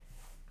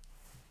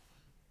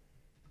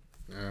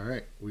All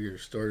right, we are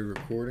started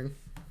recording.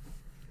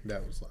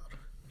 That was loud.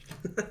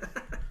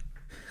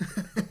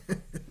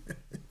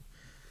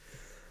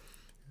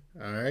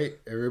 All right,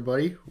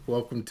 everybody,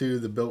 welcome to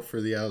the Built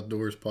for the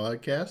Outdoors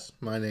podcast.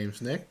 My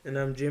name's Nick. And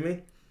I'm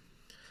Jimmy.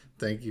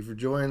 Thank you for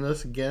joining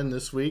us again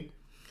this week.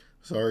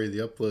 Sorry,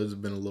 the uploads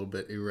have been a little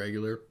bit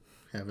irregular,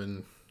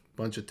 having a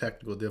bunch of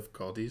technical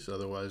difficulties.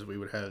 Otherwise, we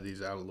would have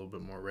these out a little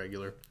bit more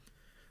regular.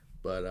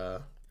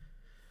 But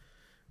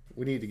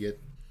we need to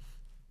get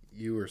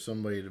you or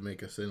somebody to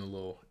make us in a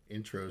little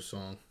intro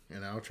song,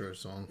 an outro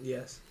song.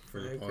 Yes, for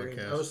the I agree.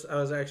 podcast. I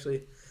was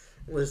actually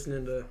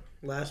listening to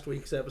last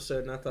week's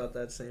episode, and I thought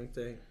that same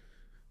thing.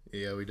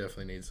 Yeah, we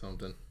definitely need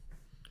something.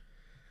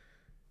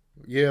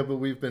 Yeah, but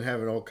we've been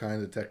having all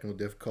kinds of technical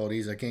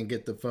difficulties. I can't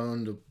get the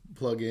phone to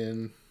plug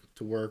in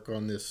to work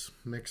on this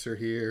mixer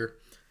here.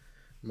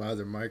 My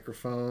other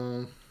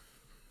microphone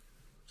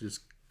just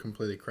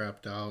completely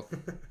crapped out.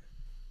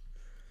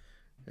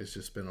 It's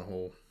just been a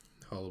whole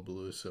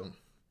hullabaloo. So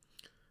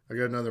I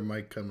got another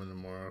mic coming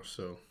tomorrow,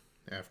 so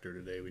after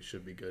today we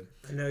should be good.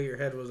 I know your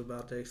head was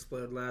about to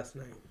explode last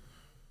night.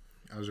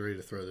 I was ready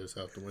to throw this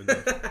out the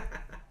window.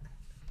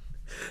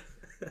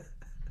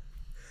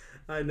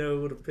 I know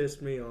it would have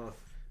pissed me off.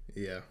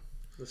 Yeah.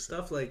 The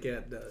stuff like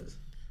that does.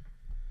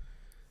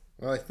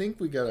 Well, I think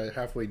we got a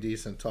halfway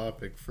decent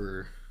topic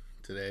for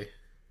today.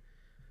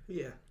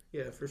 Yeah,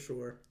 for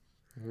sure.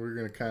 We're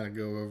going to kind of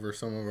go over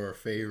some of our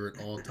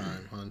favorite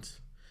all-time hunts.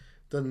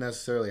 Doesn't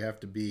necessarily have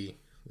to be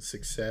a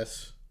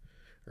success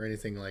or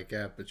anything like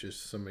that, but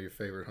just some of your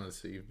favorite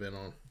hunts that you've been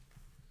on.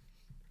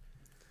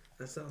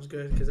 That sounds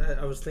good, because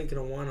I was thinking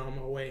of one on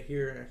my way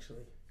here,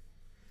 actually.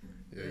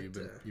 Yeah,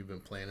 you've been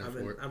planning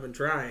for it. I've been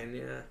trying,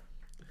 yeah.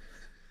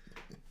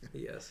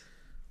 Yes.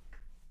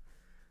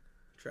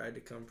 Tried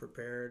to come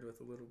prepared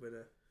with a little bit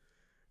of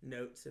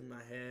notes in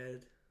my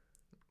head.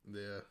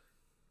 Yeah.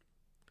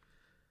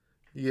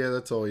 Yeah,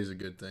 that's always a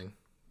good thing.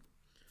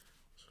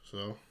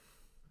 So,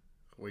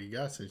 what you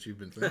got since you've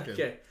been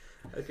thinking?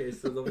 Okay,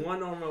 so the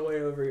one on my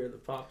way over here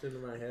that popped into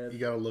my head. You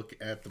got to look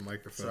at the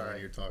microphone Sorry. when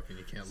you're talking.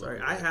 You can't look Sorry,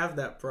 away. I have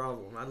that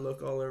problem. I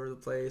look all over the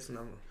place, and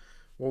I'm...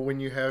 Well, when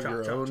you have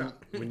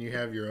Chop. when you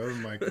have your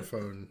own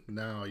microphone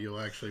now, you'll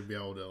actually be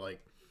able to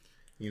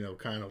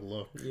kind of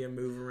look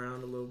move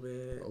around a little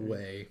bit.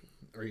 away,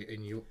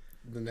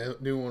 the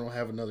new one will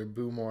have another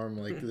boom arm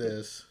like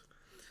this.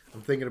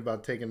 I'm thinking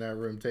about taking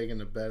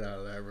the bed out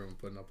of that room,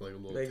 putting up like a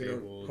little Making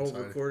table a whole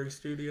inside. recording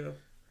studio.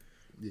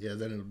 Yeah,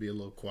 then it'll be a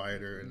little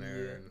quieter in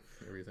there and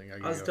everything.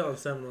 I was telling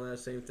someone that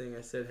same thing.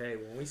 I said, hey,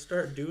 when we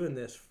start doing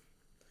this,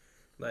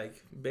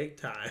 like, big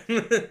time.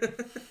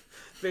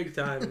 Big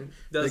time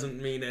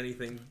doesn't mean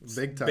anything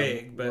big time.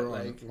 big, but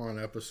we're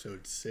on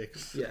episode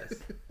 6. Yes.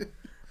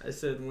 I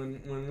said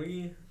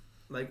when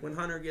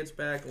Hunter gets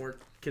back and we're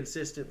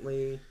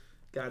consistently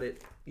got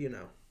it,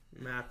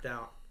 mapped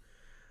out.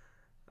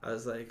 I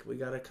was like, we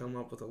got to come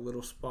up with a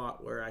little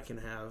spot where I can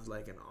have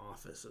like an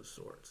office of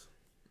sorts.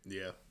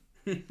 Yeah.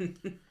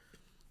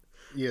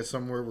 Yeah,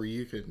 somewhere where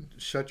you can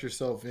shut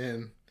yourself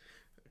in,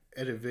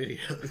 edit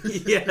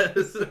videos.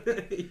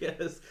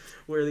 Yes,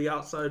 where the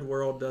outside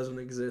world doesn't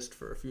exist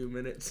for a few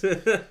minutes.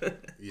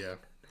 Yeah,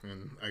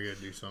 and I gotta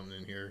do something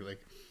in here.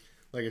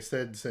 Like I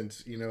said,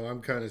 since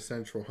I'm kind of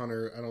central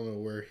Hunter, I don't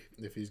know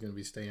if he's gonna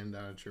be staying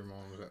down at your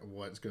mom's,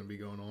 what's gonna be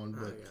going on,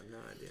 but I got no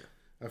idea.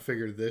 I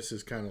figured this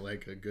is kind of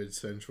like a good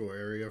central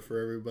area for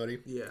everybody.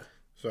 Yeah.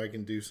 So I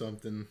can do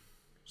something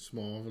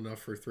small enough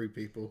for 3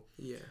 people.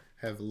 Yeah.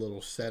 Have a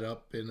little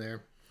setup in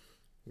there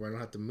where I don't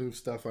have to move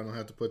stuff. I don't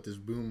have to put this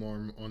boom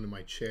arm onto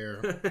my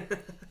chair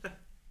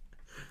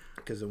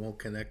because it won't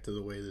connect to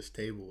the way this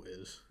table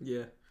is.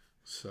 Yeah.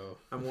 So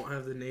I won't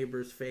have the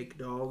neighbors' fake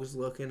dogs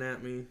looking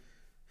at me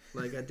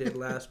like I did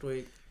last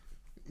week.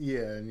 yeah,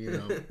 and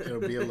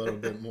it'll be a little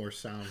bit more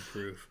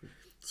soundproof,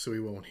 so we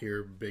won't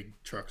hear big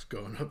trucks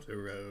going up the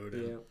road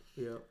and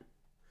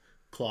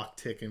clock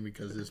ticking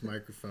because this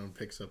microphone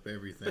picks up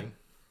everything.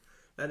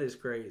 That is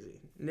crazy.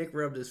 Nick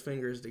rubbed his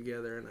fingers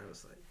together, and I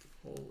was like,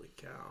 "Holy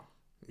cow!"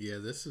 Yeah,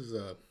 it's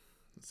the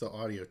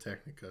Audio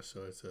Technica,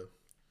 so it's a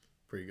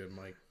pretty good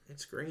mic. It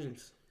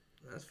screams,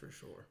 that's for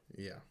sure.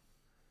 Yeah.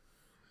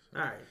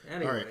 All right.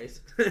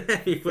 Anyways,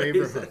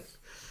 Favorite hunt.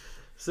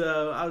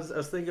 So I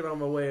was thinking on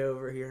my way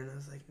over here, and I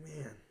was like,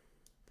 man,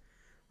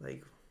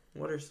 like,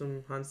 what are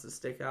some hunts that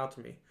stick out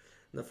to me?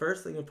 And the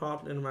first thing that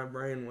popped into my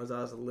brain was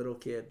I was a little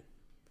kid,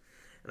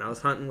 and I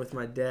was hunting with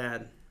my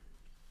dad,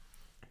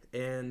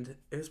 and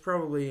it was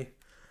probably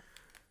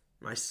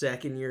my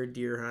second year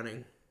deer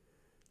hunting.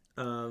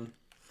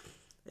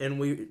 And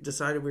we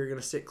decided we were going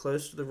to sit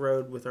close to the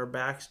road with our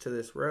backs to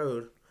this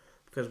road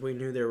because we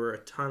knew there were a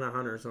ton of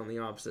hunters on the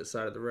opposite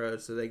side of the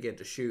road, so they get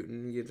to shoot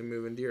and you get to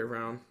moving deer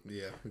around.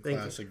 Yeah, the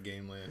classic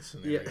game land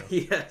scenario.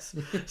 Yes.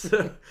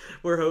 So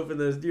we're hoping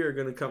those deer are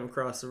going to come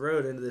across the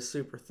road into this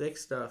super thick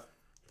stuff.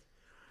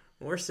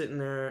 We're sitting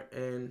there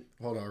and...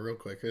 Hold on real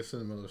quick. This is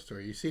the middle of the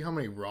story. You see how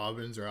many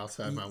robins are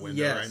outside my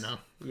window right now?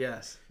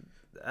 Yes.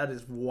 That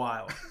is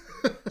wild.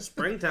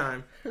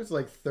 Springtime. There's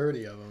like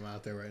 30 of them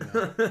out there right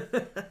now.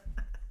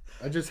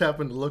 I just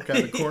happened to look out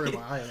the corner of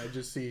my eye and I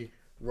just see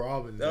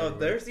robins. Oh, everywhere.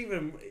 there's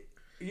even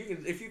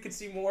if you could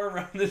see more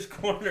around this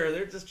corner,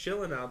 they're just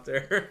chilling out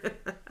there.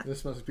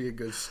 This must be a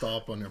good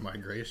stop on their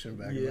migration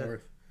back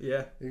north.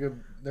 Yeah. They're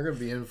gonna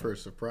be in for a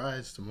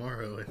surprise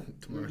tomorrow.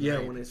 Yeah,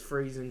 night. when it's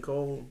freezing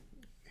cold.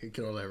 You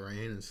get all that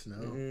rain and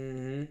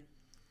snow.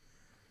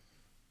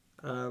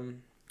 Mm-hmm.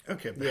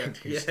 Okay, back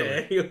to your yeah. story.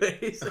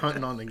 Anyways,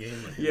 Hunting on the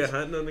game lands. Yeah,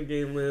 hunting on the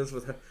game lands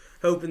with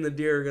hoping the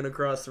deer are gonna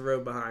cross the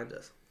road behind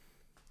us.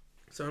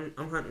 So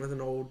I'm hunting with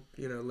an old,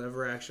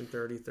 lever action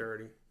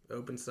 30-30,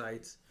 open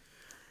sights,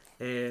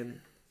 and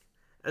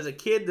as a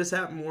kid this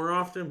happened more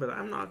often. But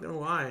I'm not gonna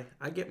lie,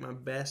 I get my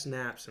best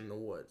naps in the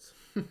woods.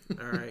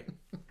 All right.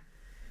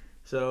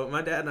 So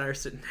my dad and I are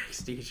sitting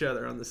next to each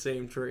other on the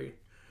same tree,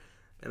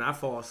 and I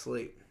fall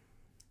asleep.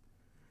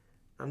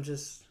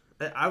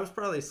 I was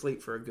probably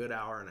asleep for a good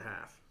hour and a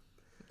half.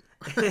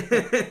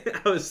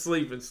 I was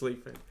sleeping.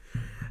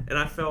 And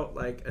I felt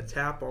like a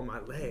tap on my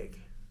leg.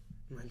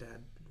 My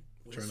dad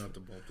Try not to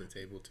bump the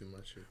table too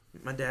much.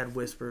 My dad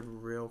whispered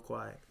real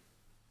quiet.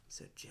 He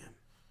said, Jim.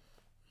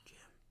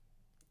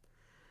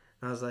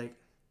 And I was like...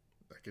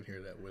 I can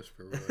hear that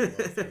whisper really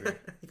well through.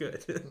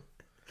 Good.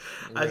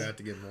 We're going to have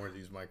to get more of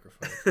these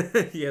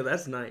microphones. Yeah,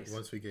 that's nice.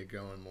 Once we get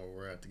going more, we're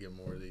going to have to get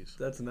more of these.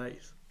 That's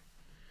nice.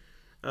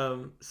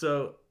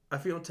 So I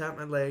feel him tap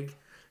my leg,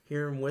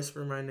 hear him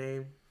whisper my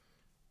name.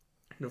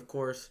 And of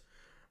course,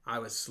 I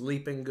was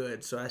sleeping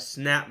good. So I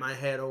snapped my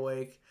head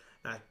awake.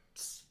 I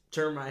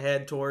turned my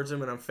head towards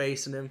him and I'm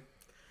facing him.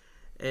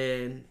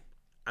 And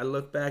I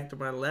look back to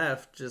my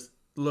left, just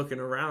looking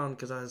around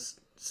because I was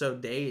so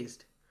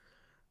dazed.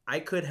 I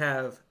could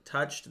have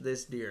touched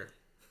this deer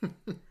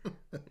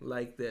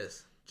like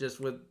this, just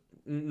with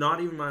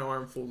not even my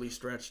arm fully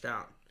stretched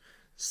out,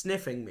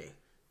 sniffing me.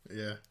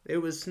 Yeah. It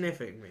was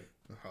sniffing me.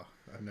 Oh,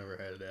 I've never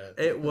had that.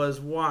 It was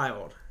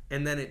wild.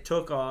 And then it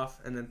took off,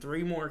 and then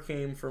 3 more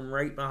came from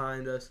right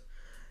behind us.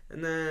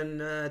 And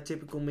then,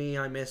 typical me,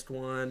 I missed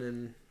one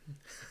and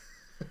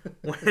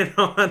went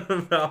on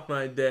about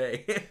my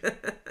day.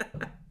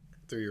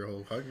 Through your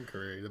whole hunting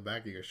career, the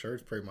back of your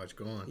shirt's pretty much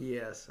gone.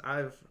 Yes,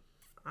 I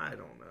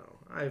don't know.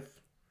 I've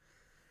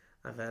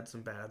had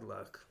some bad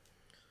luck.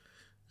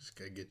 Just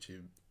gotta get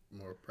you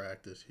more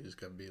practice. You just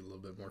gotta be a little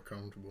bit more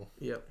comfortable.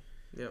 Yep.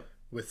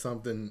 With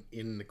something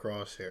in the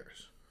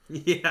crosshairs.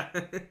 Yeah.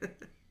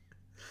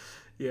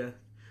 Yeah.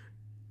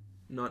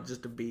 Not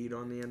just a bead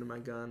on the end of my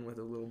gun with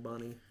a little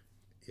bunny.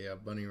 Yeah,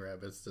 bunny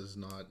rabbits does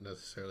not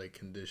necessarily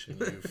condition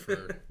you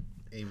for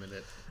aiming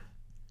at,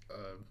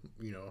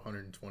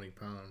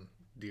 120-pound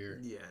deer.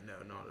 Yeah, no,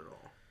 not at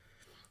all.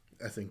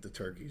 I think the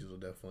turkeys will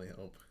definitely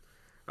help.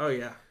 Oh,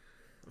 yeah.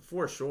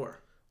 For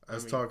sure. I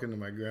was talking to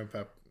my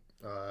grandpa,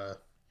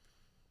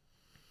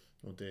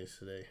 what day is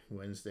today?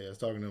 Wednesday. I was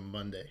talking to him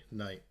Monday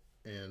night,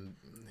 and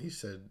he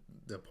said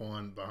the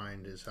pond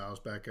behind his house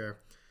back there,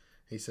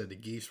 he said the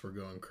geese were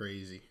going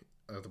crazy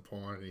at the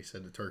pond, and he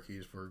said the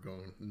turkeys were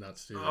going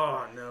nuts too.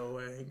 Oh, no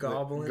way.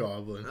 Gobbling?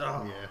 Gobbling,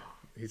 oh. Yeah.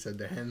 He said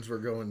the hens were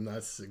going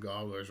nuts, the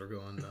gobblers were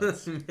going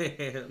nuts.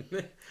 Man.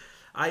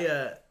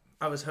 I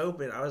was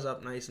hoping, I was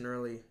up nice and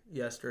early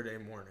yesterday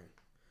morning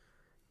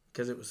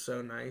because it was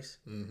so nice.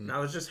 Mm-hmm. And I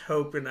was just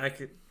hoping I'd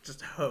hear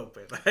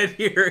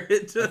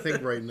it. I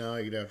think right now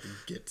you'd have to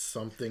get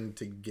something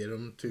to get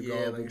them to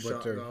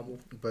gobble,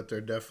 like but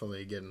they're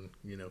definitely getting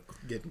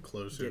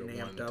closer getting to amped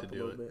wanting up to a do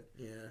little it.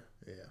 bit.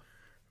 Yeah.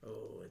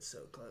 Oh, it's so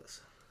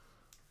close.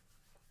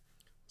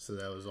 So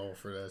that was all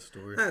for that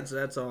story.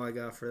 That's all I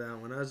got for that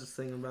one. I was just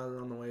thinking about it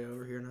on the way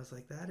over here, and I was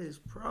like, that is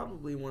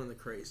probably one of the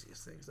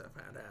craziest things I've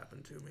had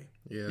happen to me.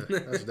 Yeah,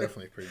 that's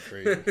definitely pretty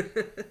crazy.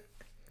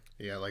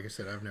 Yeah, like I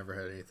said, I've never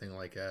had anything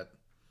like that.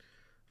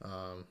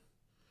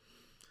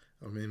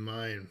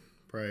 Mine,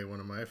 probably one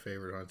of my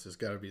favorite hunts has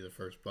got to be the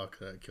first buck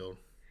that I killed.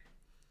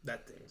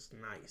 That thing's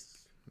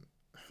nice.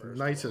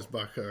 Nicest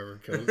buck I ever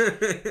killed.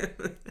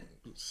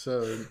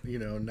 So,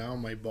 now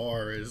my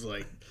bar is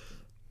like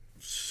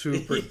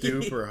super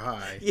duper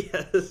high.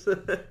 Yes.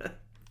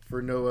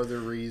 For no other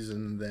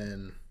reason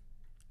than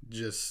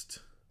just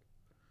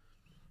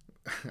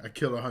I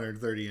killed a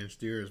 130-inch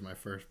deer as my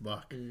first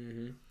buck.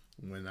 Mm-hmm.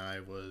 When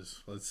I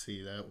was,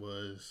 that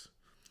was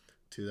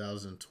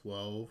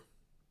 2012.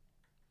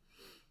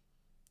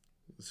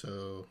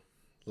 So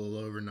a little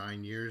over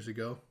 9 years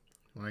ago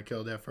when I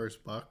killed that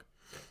first buck.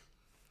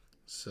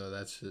 So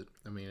that's it.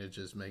 I mean, it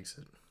just makes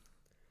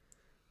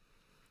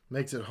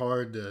it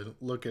hard to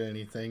look at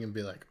anything and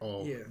be like,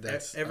 oh, yeah,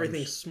 that's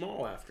everything's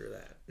small after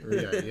that.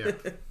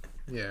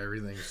 Yeah,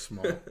 everything's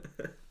small.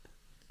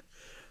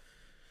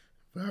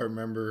 But I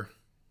remember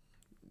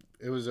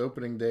it was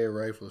opening day of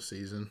rifle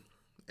season,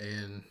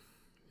 and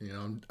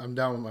I'm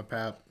down with my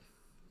pap,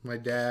 my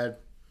dad.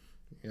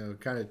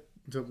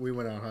 We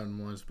went out hunting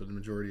once, but the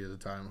majority of the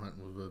time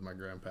hunting was with my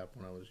grandpap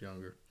when I was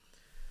younger.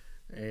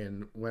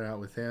 And went out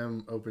with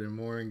him opening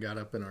morning, got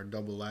up in our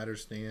double ladder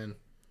stand.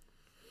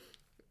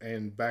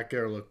 And back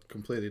there looked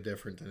completely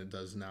different than it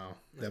does now.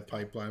 That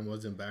pipeline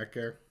wasn't back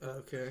there.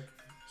 Okay.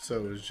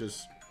 So it was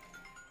just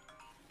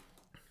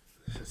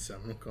Is it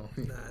Seminole calling?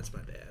 Nah, it's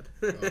my dad.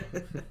 Oh.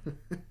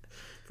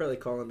 Probably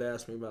calling to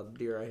ask me about the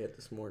deer I hit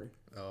this morning.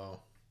 Oh.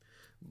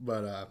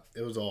 But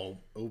it was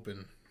all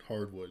open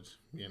hardwoods,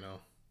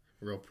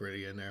 real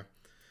pretty in there.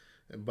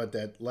 But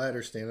that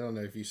ladder stand, I don't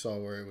know if you saw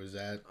where it was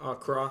at.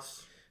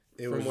 Across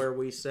from where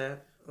we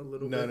sat a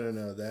little bit?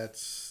 No.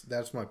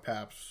 That's my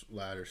Pap's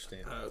ladder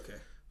stand. Oh, okay.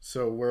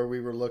 So where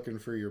we were looking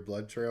for your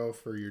blood trail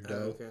for your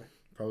doe, Okay.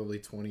 probably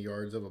 20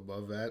 yards up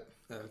above that.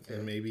 Okay.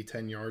 And maybe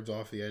 10 yards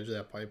off the edge of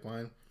that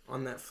pipeline.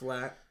 On that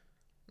flat?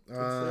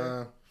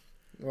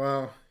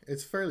 Well,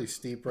 it's fairly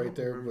steep right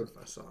there. But if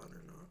I saw it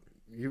or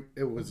not.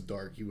 It was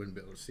dark. You wouldn't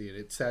be able to see it.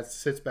 It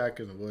sits back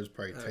in the woods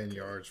probably 10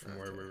 yards from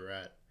where we were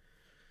at.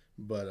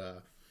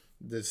 But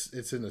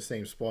it's in the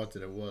same spot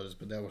that it was,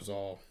 but that was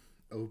all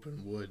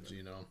open woods,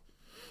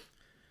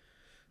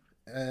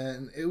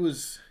 And it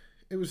was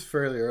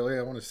fairly early.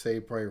 I want to say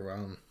probably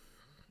around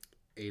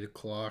 8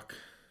 o'clock,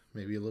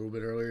 maybe a little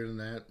bit earlier than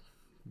that.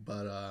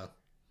 But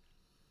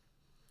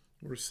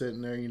we're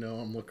sitting there,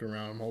 I'm looking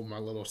around. I'm holding my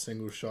little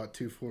single shot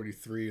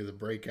 243 of the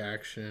break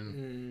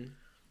action.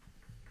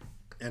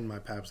 And my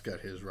Pap's got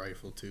his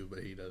rifle too,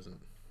 but he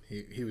doesn't.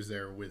 He was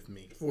there with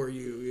me. For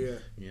you,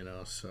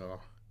 yeah.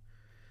 So.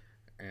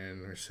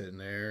 And we're sitting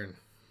there, and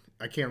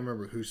I can't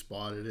remember who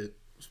spotted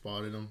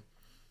him.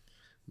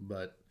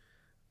 But,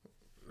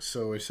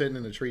 so we're sitting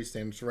in the tree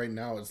stand. So right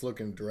now it's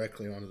looking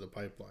directly onto the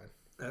pipeline.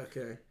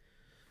 Okay.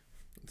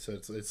 So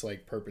it's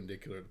like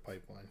perpendicular to the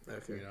pipeline.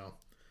 Okay.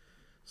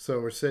 So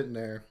we're sitting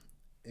there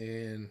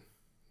and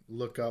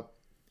look up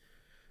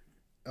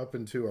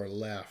and to our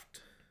left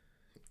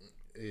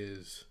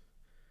is,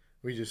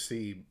 we just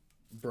see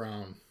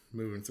brown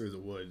moving through the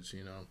woods,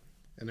 and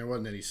there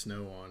wasn't any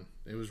snow on.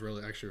 It was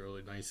really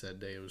nice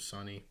that day. It was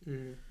sunny.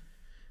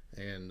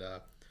 And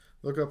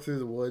look up through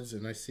the woods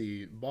and I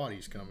see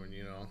bodies coming,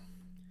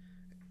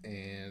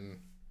 and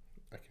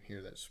I can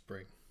hear that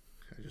spring.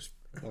 I just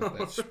want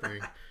that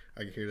spring.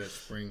 I can hear that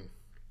spring.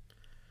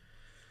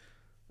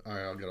 All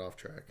right, I'll get off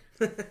track.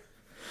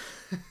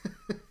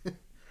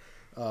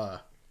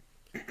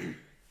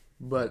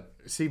 But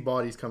see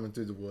bodies coming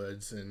through the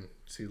woods and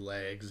see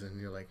legs,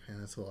 and you're like, man,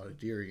 that's a lot of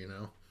deer,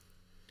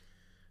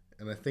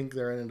 And I think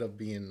there ended up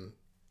being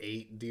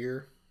 8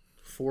 deer,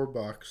 4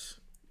 bucks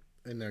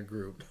in that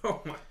group.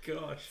 Oh my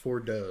gosh. 4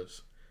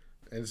 does.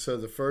 And so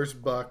the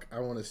first buck,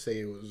 I want to say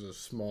it was a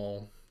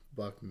small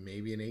buck,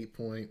 maybe an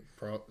 8-point.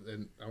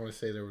 And I want to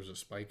say there was a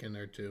spike in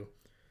there too.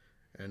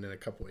 And then a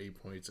couple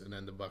 8-points, and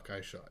then the buck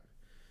I shot.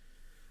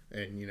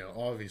 And,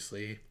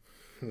 obviously,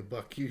 the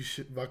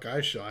buck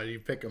I shot, you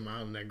pick them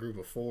out in that group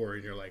of 4,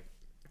 and you're like,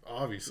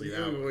 obviously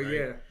that one,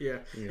 right? Yeah.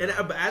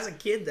 But as a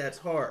kid, that's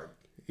hard.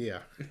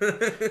 Yeah.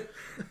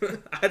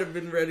 I'd have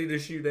been ready to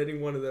shoot any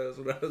one of those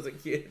when I was a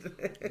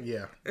kid.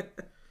 Yeah.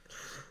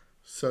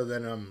 So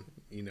then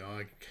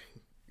I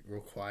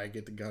real quiet,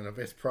 get the gun up.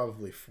 It's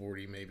probably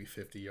 40, maybe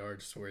 50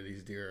 yards to where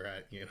these deer are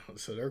at,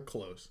 so they're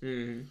close.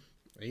 Mm-hmm.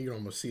 And you can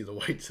almost see the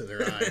whites of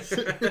their eyes.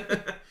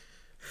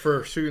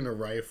 For shooting a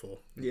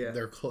rifle,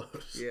 they're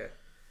close. Yeah.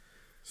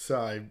 So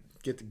I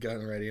get the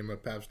gun ready, and my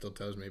Pap still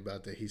tells me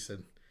about that. He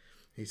said,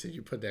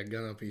 you put that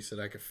gun up. He said,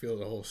 I could feel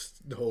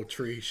the whole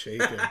tree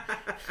shaking.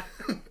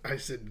 I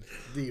said,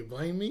 do you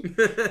blame me?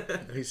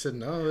 And he said,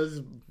 no, this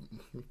is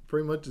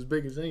pretty much as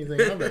big as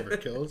anything I've ever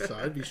killed, so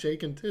I'd be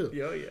shaking too.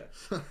 Oh, yeah.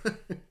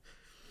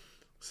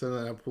 So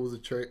then I pull the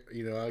trigger,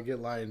 I get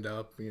lined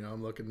up,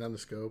 I'm looking down the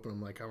scope, and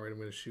I'm like, all right, I'm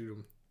going to shoot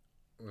him.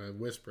 I'm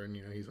whispering,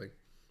 he's like,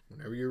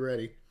 whenever you're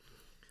ready.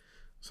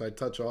 So I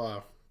touch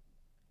off,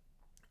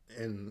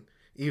 and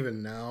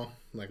even now,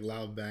 like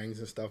loud bangs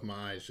and stuff,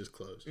 my eyes just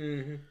closed.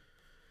 Mm-hmm.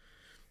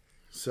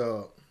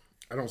 So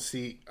I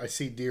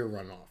see deer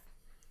run off.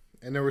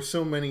 And there were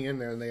so many in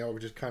there, and they all were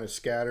just kind of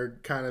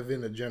scattered, kind of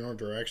in the general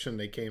direction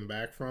they came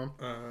back from.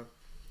 Uh-huh.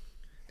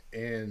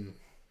 And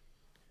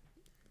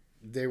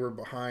they were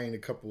behind a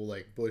couple,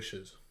 like,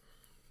 bushes.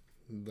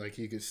 Like,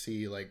 you could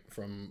see, like,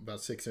 from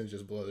about 6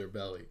 inches below their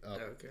belly up.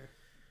 Okay.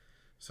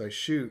 So I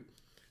shoot,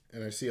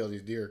 and I see all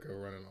these deer go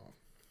running off.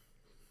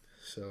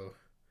 So,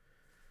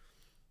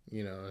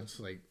 it's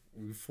like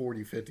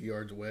 40, 50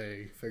 yards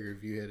away. Figure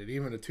if you hit it,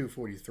 even a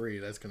 243,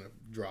 that's going to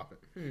drop it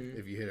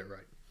if you hit it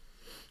right.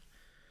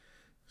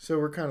 So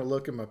we're kind of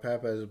looking. My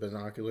Papa has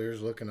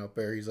binoculars looking up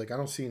there. He's like, I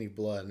don't see any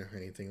blood or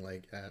anything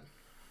like that.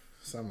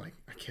 So I'm like,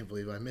 I can't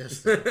believe I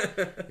missed it.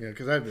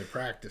 Because I've been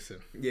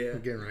practicing. Yeah. I'm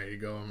getting ready to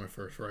go on my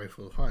first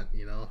rifle hunt,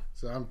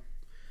 So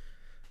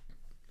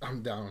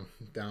I'm down.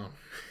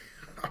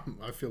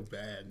 I feel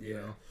bad,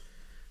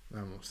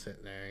 I'm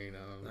sitting there,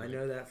 I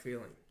know that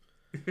feeling.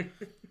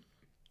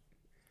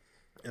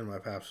 And my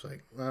Pap's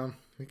like, well,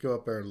 we go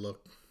up there and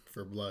look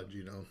for blood,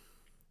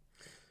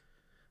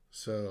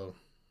 So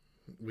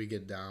we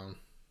get down,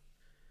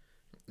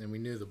 and we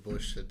knew the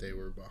bush that they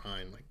were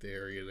behind, like the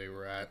area they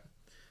were at,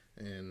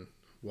 and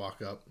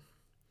walk up,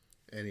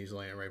 and he's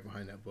laying right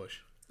behind that bush.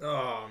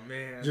 Oh,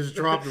 man. Just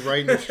dropped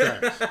right in his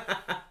tracks.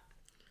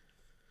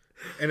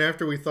 And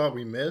after we thought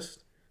we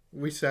missed,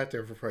 we sat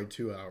there for probably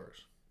 2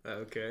 hours.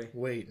 Okay.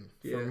 Waiting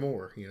for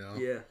more,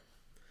 Yeah.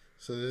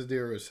 So this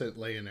deer was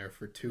laying there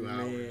for 2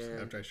 hours Man.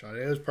 after I shot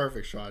it. It was a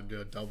perfect shot.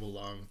 Do a double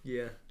lung.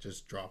 Yeah.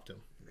 Just dropped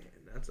him. Man,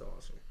 that's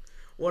awesome.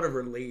 What a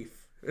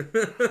relief. Because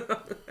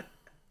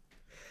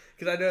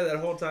I know that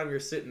whole time you're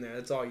sitting there,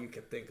 that's all you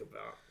can think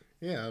about.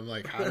 Yeah, I'm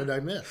like, how did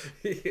I miss?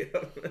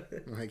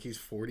 Yep. I'm like, he's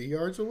 40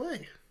 yards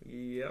away.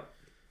 Yep.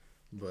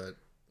 But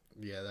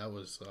yeah, that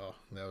was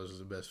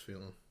the best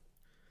feeling.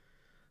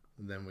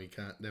 And then we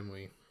get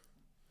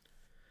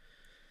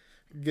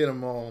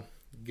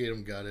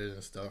them gutted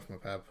and stuff. My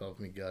pap helped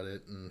me gut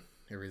it and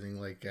everything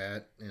like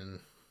that, and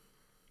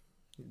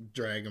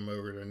drag them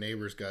over. The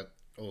neighbors got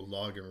old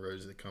logging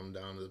roads that come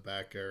down to the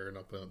back area and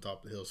up on the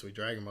top of the hill. So we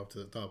drag him up to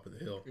the top of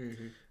the hill.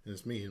 Mm-hmm. And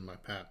it's me and my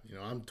pap. You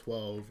know, I'm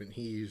 12 and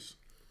he's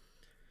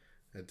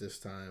at this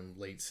time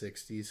late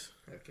 60s.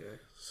 Okay.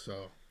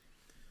 So,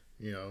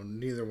 you know,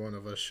 neither one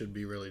of us should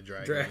be really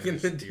dragging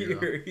the this,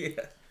 deer,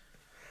 yeah.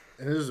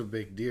 And it was a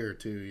big deer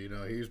too. You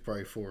know, he was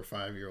probably 4 or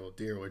 5 year old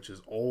deer, which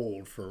is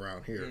old for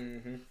around here.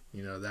 Mm-hmm.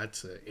 You know,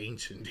 that's an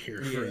ancient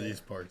deer for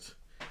these parts.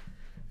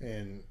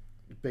 And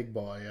big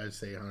boy, I'd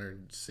say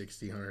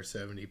 160,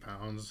 170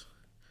 pounds.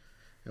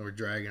 And we're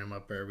dragging him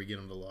up there. We get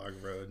him to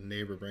log road. And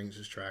neighbor brings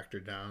his tractor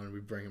down, and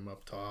we bring him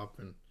up top.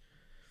 And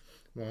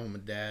mom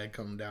and dad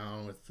come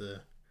down with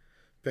the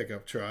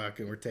pickup truck,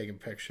 and we're taking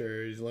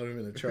pictures. Load him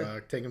in the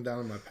truck, take him down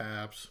to my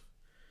paps,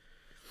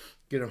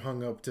 get him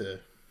hung up to,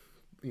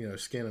 you know,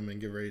 skin him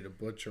and get ready to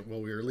butcher.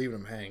 Well, we were leaving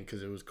him hang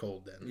because it was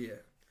cold then.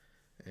 Yeah.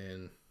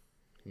 And,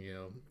 you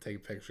know,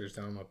 take pictures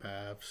down my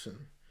paps and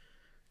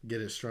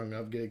get it strung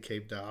up, get it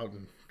caped out,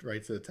 and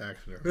right to the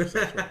taxidermist.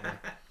 That's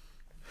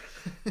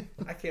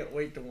what I can't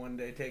wait to one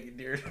day take a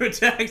deer to a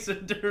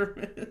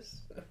taxidermist.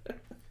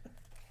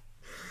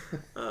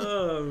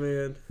 Oh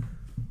man.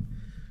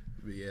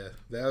 But yeah,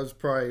 that's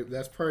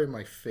probably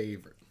my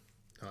favorite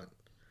hunt.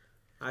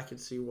 I can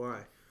see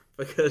why,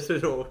 because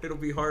it'll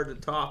be hard to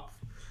top.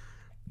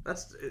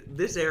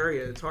 This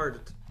area. It's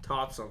hard to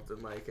top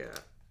something like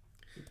that.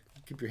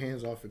 Keep your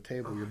hands off the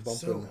table. You're bumping.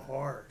 So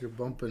hard. You're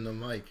bumping the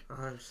mic.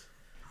 I'm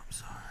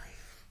sorry.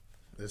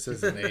 This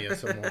isn't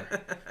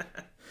ASMR.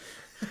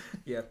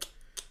 Yeah.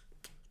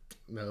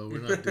 No, we're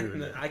not doing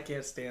that. I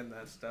can't stand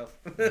that stuff.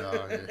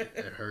 No,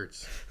 it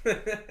hurts.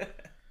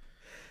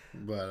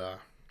 But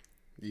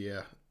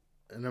yeah,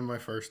 and then my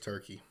first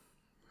turkey.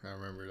 I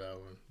remember that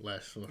one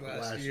last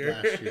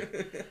year.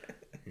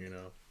 You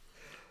know,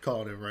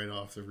 caught it right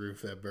off the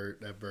roof. That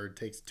bird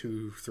takes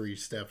 2-3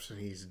 steps and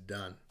he's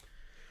done.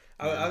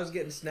 I was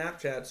getting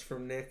Snapchats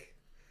from Nick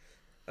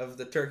of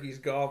the turkeys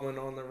gobbling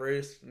on the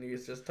roost, and he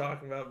was just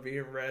talking about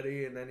being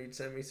ready, and then he'd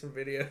send me some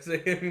videos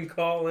of him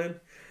calling,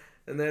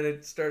 and then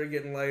it started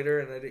getting later,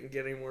 and I didn't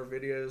get any more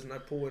videos, and I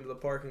pull into the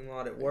parking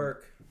lot at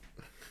work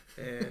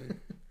and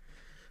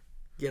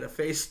get a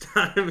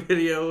FaceTime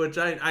video, which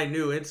I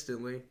knew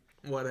instantly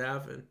what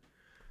happened.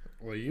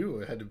 Well,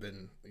 you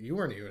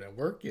weren't even at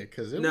work yet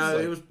because it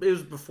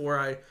was before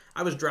I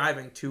was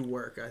driving to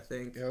work, I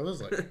think. Yeah,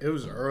 it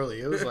was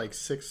early. It was like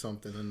 6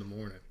 something in the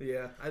morning.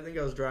 Yeah, I think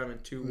I was driving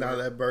to work. Now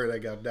that bird I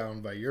got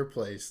down by your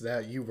place,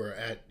 that you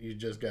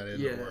just got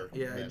into work.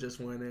 Yeah, I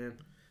just went in.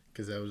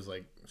 Because that was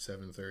like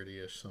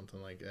 7:30ish,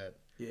 something like that.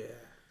 Yeah.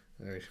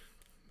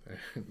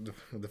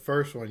 The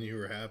first one you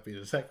were happy.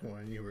 The second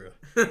one you were.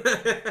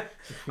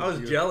 I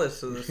was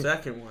jealous of the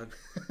second one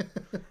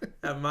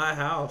at my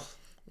house.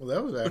 Well,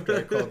 that was after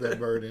I called that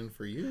bird in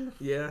for you.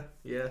 Yeah.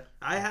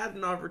 I had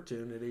an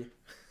opportunity.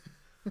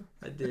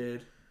 I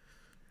did.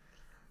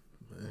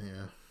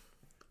 Yeah.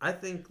 I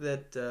think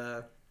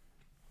that,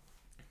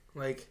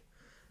 like,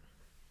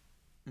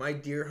 my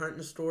deer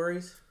hunting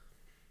stories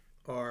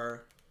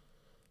are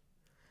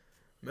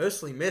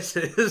mostly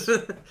misses,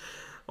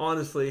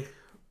 honestly.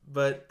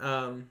 But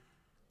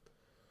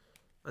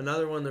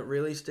another one that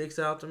really sticks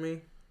out to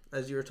me,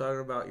 as you were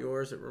talking about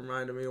yours, it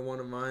reminded me of one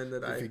of mine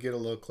that If you get a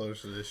little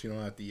closer to this, you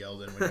don't have to yell,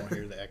 then we don't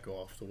hear the echo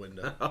off the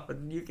window. Oh,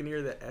 you can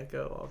hear the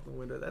echo off the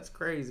window. That's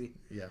crazy.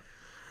 Yeah.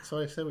 That's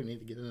why I said we need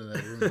to get into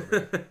that room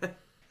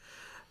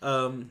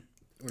already.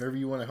 Whenever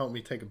you want to help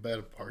me take a bed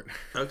apart.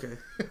 Okay,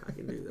 I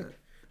can do that.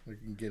 We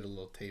can get a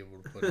little table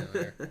to put in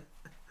there.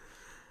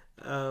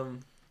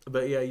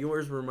 But yeah,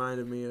 yours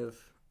reminded me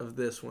of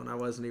this one. I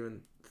wasn't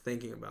even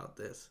thinking about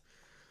this.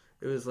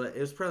 It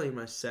was probably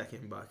my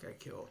second buck I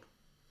killed.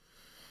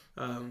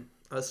 I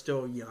was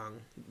still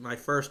young. My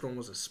first one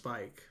was a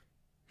spike.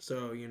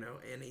 So, you know,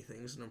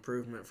 anything's an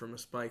improvement from a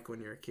spike when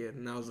you're a kid.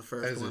 And that was the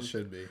first one. As it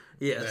should be.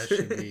 Yes.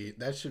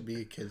 That should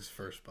be a kid's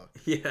first buck.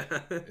 Yeah.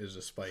 Is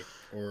a spike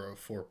or a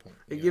 4-point.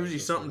 It gives you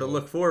something to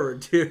look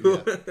forward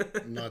to. Yeah.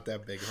 Not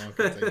that big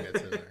honking thing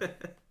that's in there.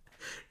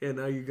 Yeah,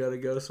 now you got to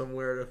go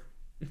somewhere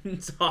to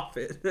top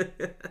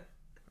it.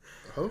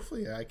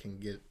 Hopefully I can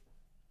get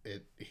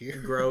it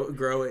here.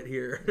 Grow it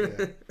here.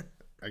 Yeah.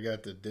 I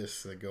got the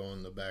discs that go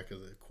on the back of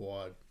the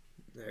quad.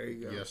 There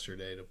you go.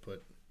 Yesterday to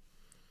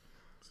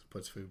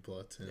puts food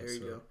plots in. There you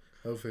go.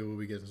 Hopefully we'll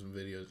be getting some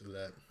videos of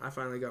that. I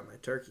finally got my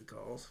turkey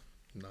calls.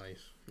 Nice.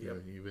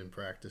 Yep. You've been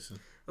practicing.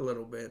 A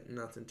little bit.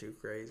 Nothing too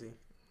crazy.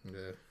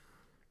 Yeah.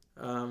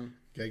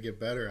 Gotta get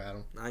better at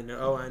them. I know.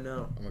 Oh, I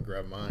know. I'm gonna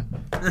grab mine.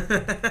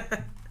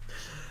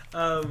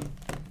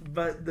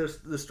 But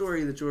the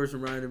story that George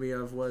reminded me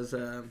of was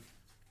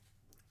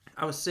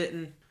I was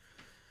sitting,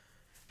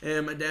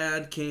 and my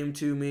dad came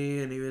to me,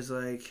 and he was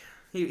like,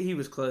 he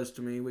was close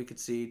to me. We could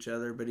see each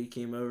other, but he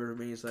came over to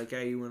me. He's like,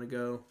 "Hey, you want to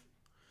go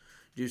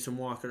do some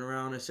walking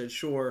around?" I said,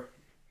 "Sure."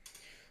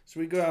 So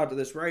we go out to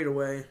this right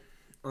away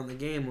on the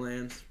game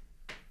lands,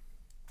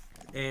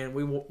 and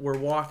we're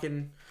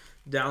walking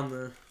down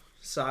the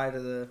side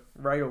of the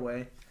right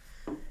away,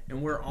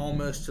 and we're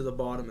almost to the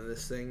bottom of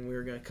this thing. We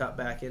were going to cut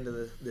back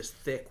into this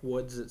thick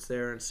woods that's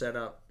there and set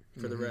up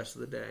for the rest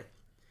of the day.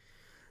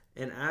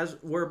 And as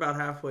we're about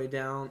halfway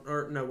down,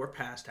 or no, we're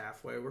past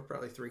halfway. We're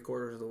probably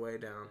 3/4 of the way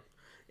down.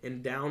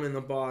 And down in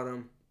the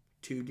bottom,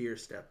 2 deer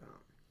step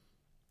out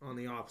on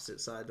the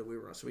opposite side that we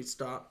were on. So we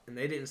stopped, and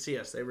they didn't see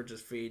us. They were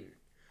just feeding.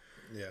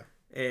 Yeah.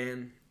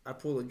 And I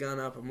pull the gun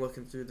up. I'm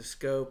looking through the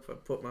scope. I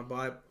put it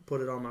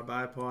on my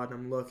bipod, and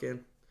I'm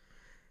looking.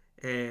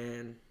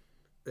 And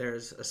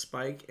there's a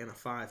spike and a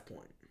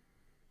 5-point.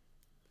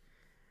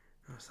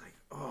 I was like,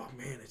 oh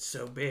man, it's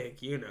so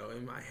big,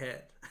 in my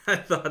head. I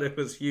thought it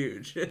was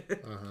huge.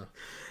 Uh-huh.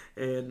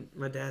 And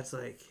my dad's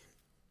like,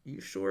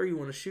 you sure you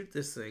want to shoot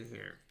this thing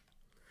here?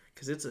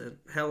 Because it's a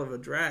hell of a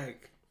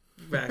drag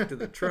back to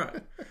the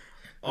truck.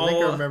 I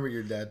think I remember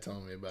your dad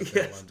telling me about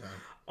that one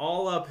time.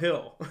 All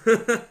uphill.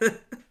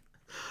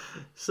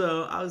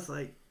 So I was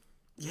like,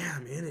 yeah,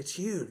 man, it's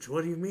huge.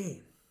 What do you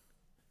mean?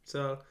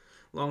 So,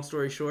 long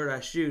story short,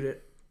 I shoot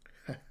it.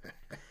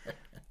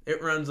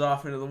 It runs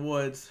off into the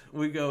woods.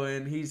 We go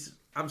in.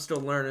 I'm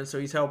still learning, so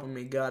he's helping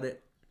me gut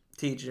it,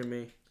 teaching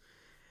me.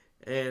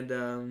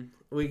 And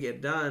we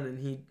get done, and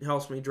he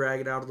helps me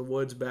drag it out of the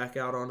woods back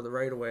out onto the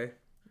right of way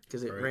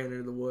because it ran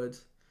into the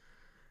woods.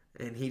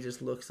 And he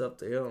just looks up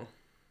the hill.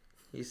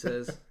 He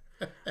says,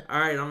 all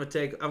right, I'm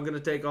gonna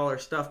take all our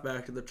stuff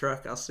back to the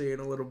truck. I'll see you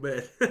in a little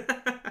bit.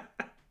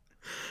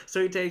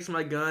 So he takes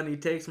my gun, he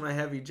takes my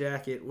heavy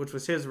jacket, which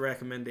was his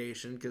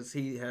recommendation because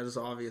he has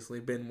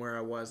obviously been where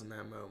I was in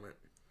that moment.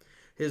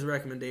 His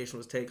recommendation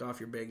was take off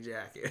your big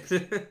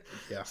jacket.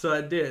 Yeah. So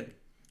I did.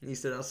 He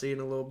said, I'll see you in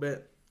a little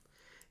bit.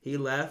 He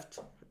left,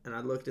 and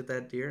I looked at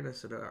that deer, and I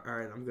said, all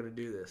right, I'm going to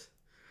do this.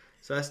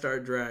 So I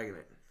started dragging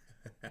it.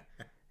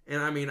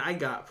 And, I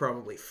got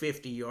probably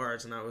 50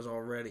 yards, and I was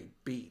already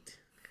beat.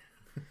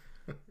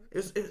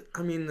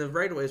 The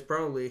right-of-way is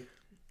probably,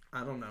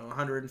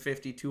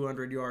 150,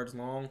 200 yards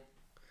long.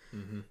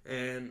 Mm-hmm.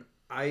 And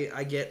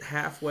I get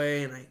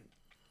halfway, and I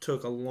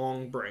took a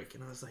long break.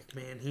 And I was like,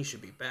 man, he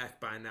should be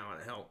back by now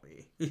to help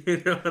me.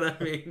 You know what I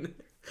mean?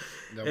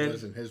 That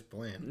wasn't his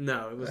plan.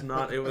 No, it was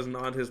not. It was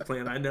not his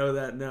plan. I know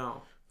that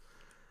now.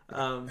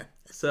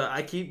 So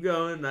I keep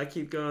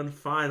going.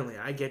 Finally,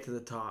 I get to the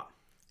top.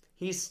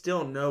 He's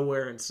still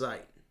nowhere in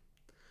sight.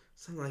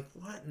 So I'm like,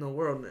 what in the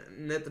world?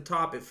 And at the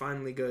top, it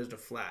finally goes to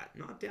flat.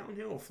 Not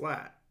downhill,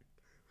 flat.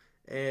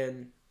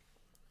 And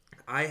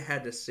I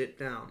had to sit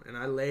down, and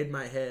I laid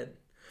my head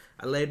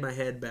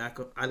back.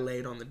 I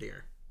laid on the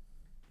deer,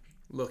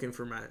 waiting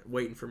for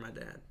my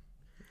dad.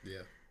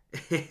 Yeah.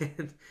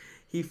 And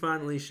he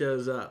finally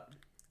shows up,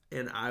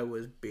 and I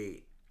was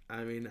beat.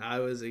 I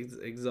was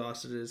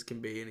exhausted as can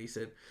be. And he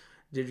said,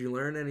 did you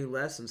learn any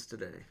lessons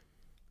today?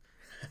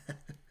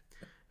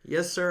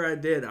 Yes, sir, I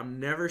did. I'm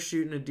never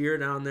shooting a deer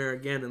down there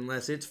again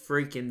unless it's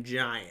freaking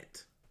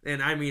giant.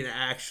 And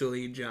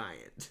actually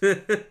giant.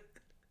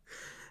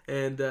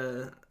 And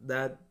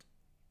that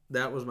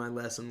was my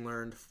lesson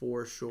learned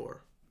for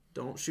sure.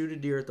 Don't shoot a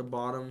deer at the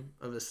bottom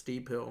of a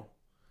steep hill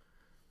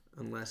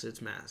unless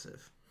it's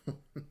massive.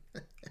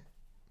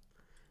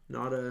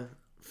 Not a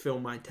fill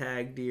my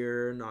tag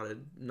deer,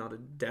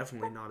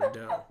 definitely not a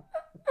doe.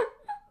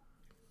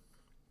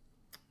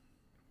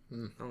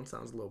 That one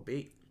sounds a little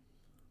beat.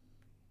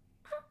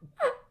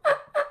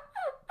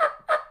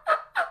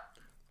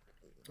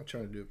 I'm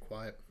trying to do it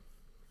quiet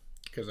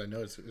because I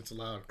know it's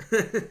loud.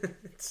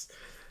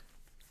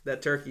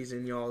 That turkey's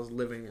in y'all's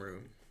living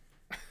room.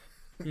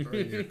 Or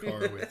in your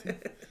car with you.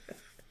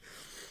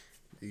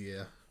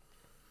 Yeah.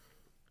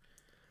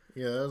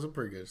 Yeah, that was a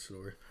pretty good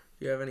story.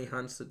 Do you have any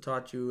hunts that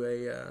taught you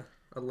a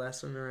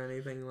lesson or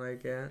anything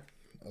like that?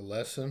 A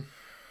lesson?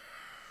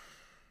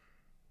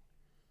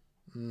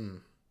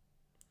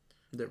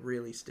 That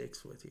really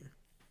sticks with you.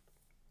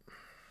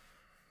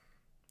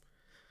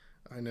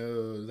 I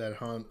know that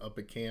hunt up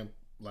at camp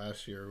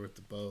last year with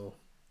the bow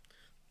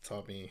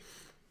taught me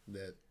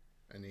that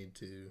I need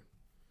to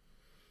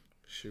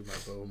shoot my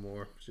bow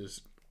more.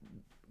 Just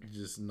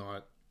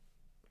not,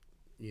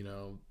 I don't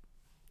know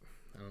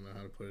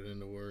how to put it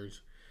into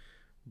words,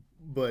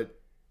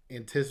 but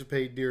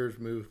anticipate deer's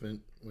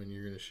movement when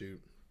you're going to shoot.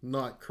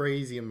 Not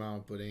crazy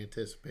amount, but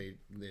anticipate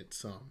it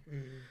some.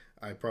 Mm-hmm.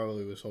 I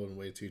probably was holding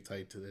way too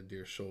tight to the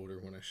deer's shoulder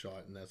when I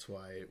shot, and that's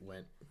why it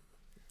went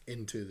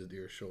into the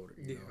deer's shoulder,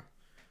 you know.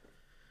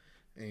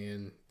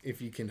 And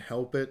if you can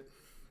help it,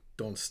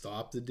 don't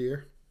stop the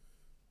deer.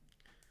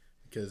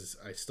 Because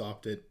I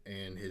stopped it,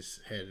 and his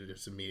head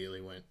just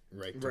immediately went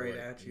right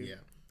at you. Yeah.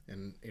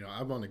 And,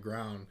 I'm on the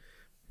ground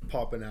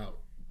popping out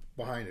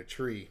behind a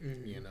tree,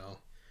 Mm-hmm.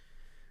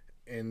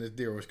 And the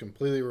deer was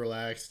completely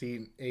relaxed,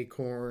 eating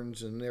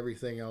acorns and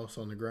everything else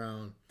on the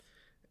ground.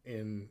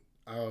 And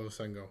I all of a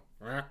sudden go,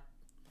 "Rah."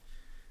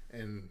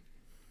 And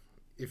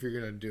if you're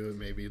gonna do it,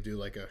 maybe do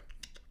like a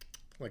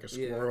Yeah.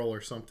 squirrel or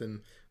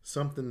something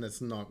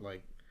that's not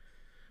like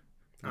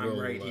I'm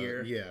right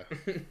here. yeah,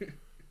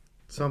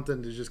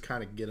 something to just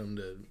kind of get them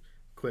to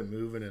quit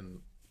moving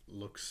and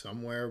look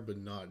somewhere, but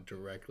not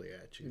directly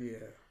at you.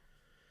 Yeah.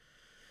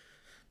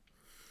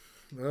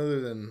 But other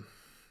than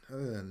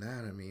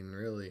that, I mean,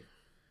 really,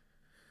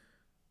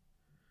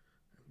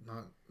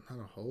 not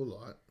a whole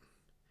lot.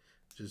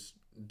 Just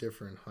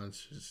different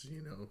hunts. Just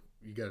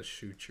you got to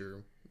shoot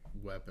your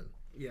weapon.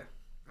 Yeah.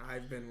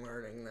 I've been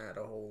learning that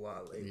a whole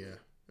lot lately.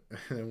 Yeah,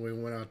 and we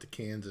went out to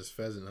Kansas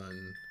pheasant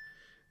hunting.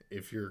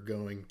 If you're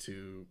going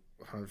to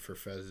hunt for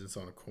pheasants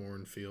on a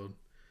cornfield,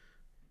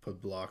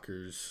 put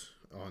blockers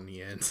on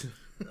the end.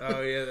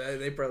 Oh yeah,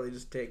 they probably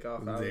just take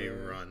off. They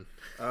run.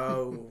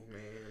 Oh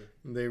man.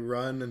 They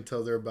run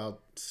until they're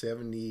about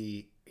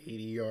 70, 80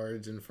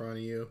 yards in front of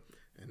you,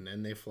 and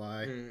then they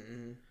fly.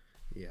 Mm-mm.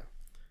 Yeah.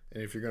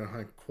 And if you're going to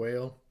hunt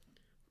quail,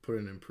 put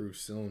an improved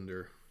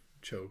cylinder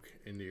choke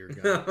into your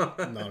gun,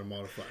 not a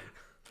modified.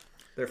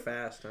 They're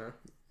fast, huh?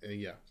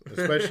 Yeah.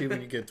 Especially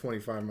when you get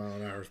 25 mile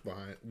an hour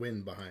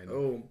wind behind them.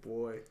 Oh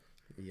boy.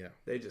 Yeah.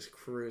 They just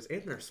cruise.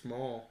 And they're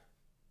small.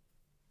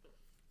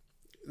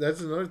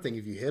 That's another thing.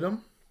 If you hit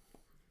them,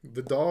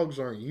 the dogs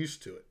aren't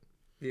used to it.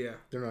 Yeah.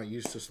 They're not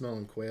used to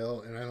smelling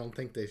quail, and I don't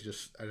think they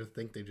just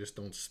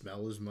don't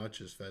smell as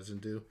much as pheasant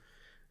do,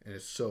 and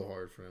it's so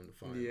hard for them to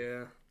find.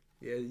 Yeah.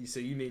 Yeah, so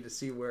you need to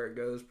see where it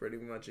goes pretty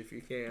much if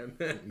you can.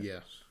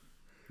 Yes.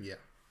 Yeah.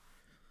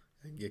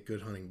 And get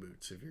good hunting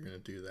boots if you're going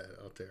to do that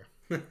out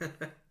there.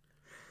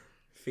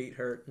 Feet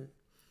hurting.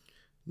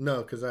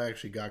 No, because I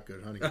actually got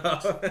good hunting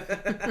boots.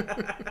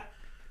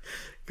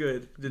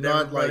 Good. Did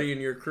Not everybody in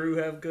your crew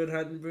have good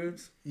hunting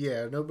boots?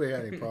 Yeah, nobody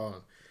had any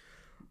problem.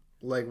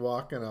 Like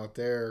walking out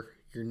there,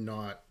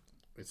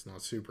 it's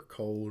not super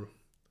cold.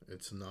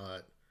 It's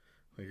not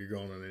like you're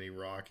going on any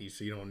rocky,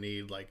 so you don't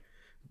need like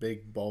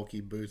big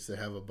bulky boots that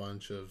have a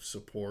bunch of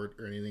support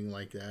or anything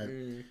like that.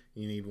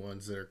 You need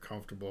ones that are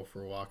comfortable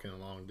for walking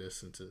long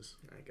distances.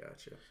 I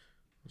gotcha.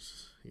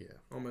 Yeah.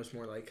 Almost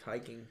more like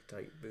hiking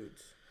type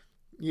boots.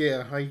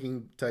 Yeah,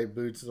 hiking type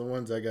boots. The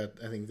ones I got,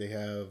 I think they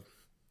have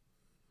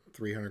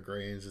 300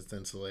 grains. It's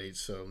insulated,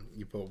 so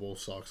you put wool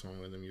socks on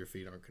with them, your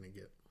feet aren't going to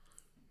get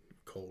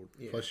cold.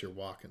 Yeah. Plus, you're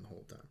walking the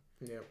whole time.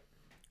 Yep.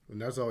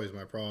 And that's always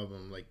my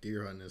problem, like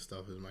deer hunting and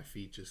stuff, is my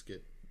feet just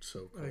get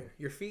so cold. Oh, yeah.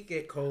 Your feet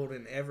get cold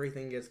and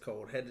everything gets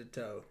cold, head to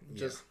toe,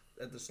 just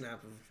at the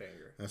snap of a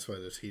finger. That's why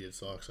those heated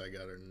socks I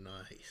got are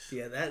nice.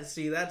 Yeah,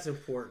 that's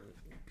important.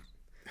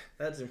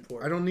 That's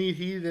important. I don't need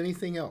heated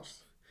anything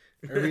else.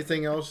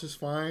 Everything else is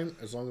fine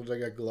as long as I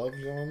got gloves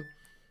on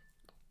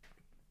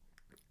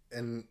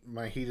and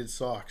my heated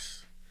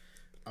socks.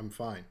 I'm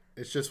fine.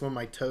 It's just when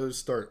my toes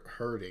start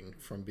hurting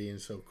from being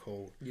so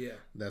cold. Yeah.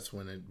 That's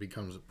when it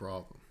becomes a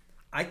problem.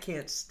 I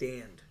can't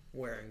stand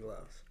wearing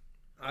gloves.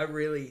 I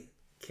really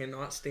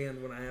cannot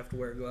stand when I have to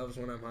wear gloves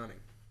when I'm hunting.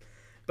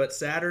 But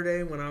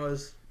Saturday when I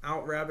was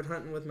out rabbit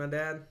hunting with my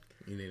dad,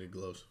 You needed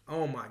gloves.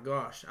 oh my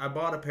gosh, I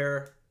bought a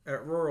pair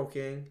at Rural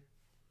King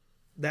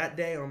that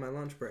day on my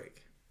lunch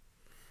break.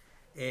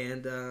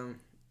 And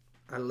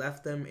I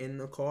left them in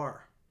the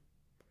car.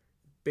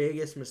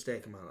 Biggest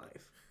mistake of my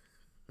life.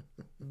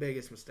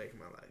 Biggest mistake of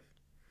my life.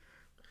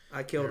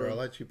 I killed Here, him. I'll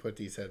let you put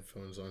these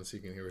headphones on so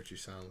you can hear what you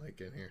sound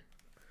like in here.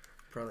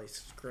 Probably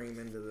scream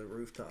into the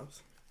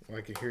rooftops. Well,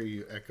 I can hear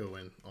you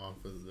echoing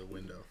off of the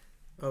window.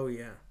 Oh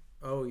yeah.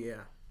 Oh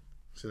yeah.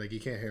 So like you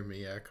can't hear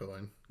me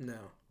echoing, No.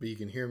 but you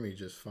can hear me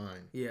just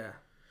fine. Yeah.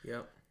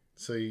 Yep.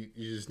 So you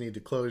just need to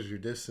close your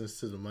distance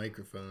to the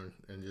microphone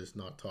and just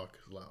not talk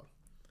as loud.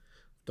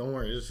 Don't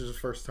worry, this is the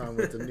first time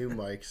with the new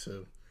mic,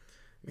 so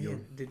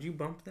Man, did you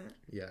bump that?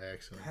 yeah,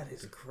 excellent. That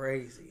is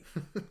crazy.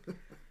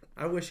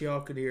 I wish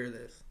y'all could hear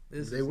this.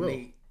 This They is will.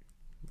 neat.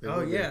 They Oh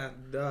will be. yeah,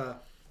 duh.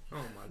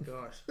 Oh my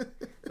gosh.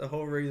 The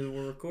whole reason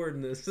we're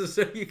recording this is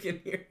so you can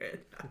hear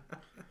it.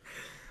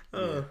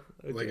 Oh,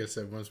 okay. Like I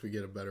said, once we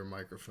get a better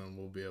microphone,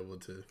 we'll be able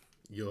to.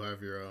 You'll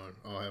have your own.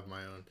 I'll have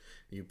my own.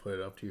 You put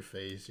it up to your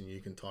face, and you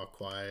can talk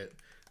quiet.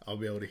 I'll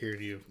be able to hear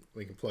you.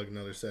 We can plug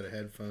another set of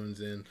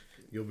headphones in.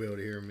 You'll be able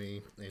to hear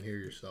me and hear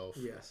yourself.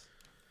 Yes.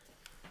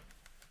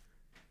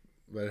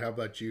 But how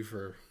about you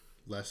for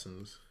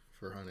lessons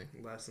for hunting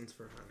Lessons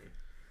for hunting.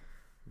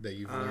 that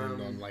you've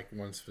learned on like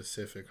one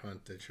specific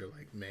hunt that you're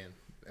like, man,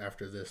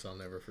 after this, I'll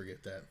never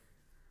forget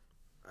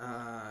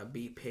that.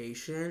 Be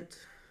patient.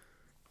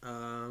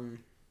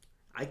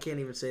 I can't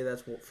even say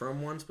that's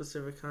from one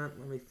specific hunt.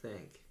 Let me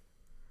think.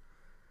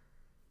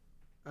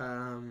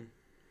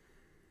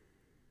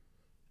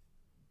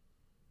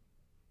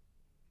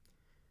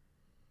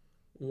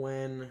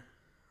 When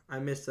I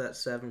missed that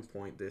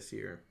 7-point this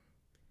year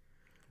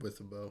With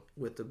the bow.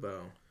 with the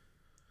bow,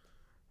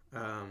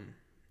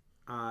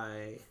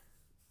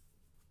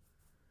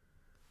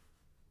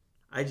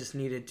 I just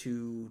needed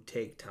to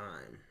take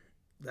time.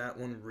 that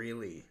one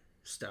really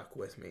stuck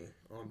with me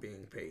on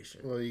being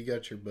patient. Well, you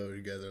got your bow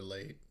together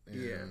late.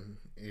 And, Yeah.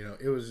 You know,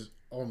 it was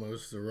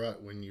almost the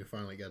rut when you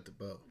finally got the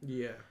bow.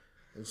 Yeah.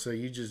 And so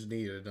you just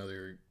need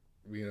another,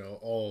 you know,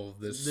 all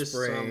this Summer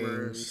spring,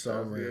 and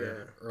stuff,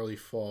 yeah. early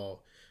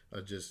fall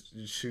of just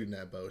shooting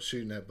that bow,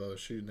 shooting that bow,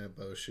 shooting that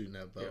bow, shooting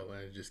that bow, Yeah.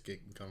 and just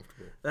getting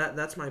comfortable.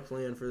 That's my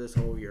plan for this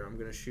whole year. I'm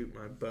going to shoot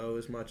my bow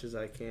as much as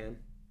I can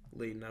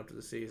leading up to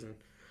the season.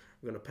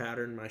 I'm going to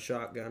pattern my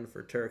shotgun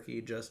for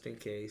turkey just in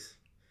case.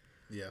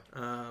 Yeah.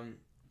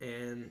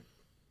 And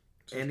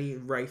any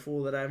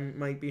rifle that I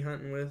might be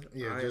hunting with,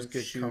 Yeah, I just am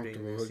get shooting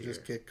comfortable. this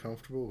Just year. get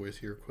comfortable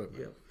with your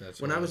equipment. Yep.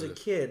 That's When all I was it a is.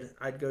 kid,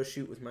 I'd go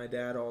shoot with my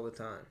dad all the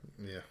time,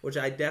 Yeah. which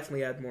I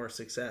definitely had more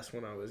success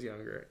when I was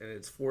younger, and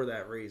it's for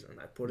that reason.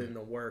 I put in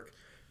the work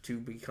to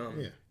become.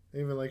 Yeah.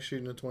 Even like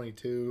shooting a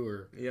 22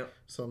 or Yep.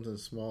 something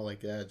small like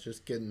that,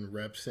 just getting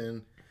reps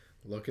in,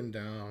 looking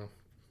down,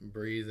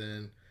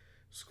 breathing,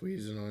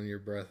 squeezing on your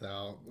breath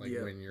out, like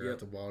Yep, when you're yep. at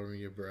the bottom of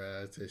your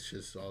breath. It's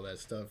just all that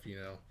stuff, you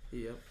know.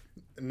 Yep.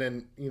 And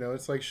then, you know,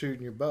 it's like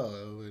shooting your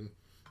bow, and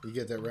you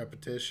get that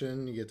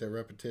repetition,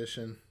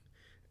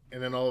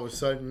 and then all of a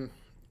sudden,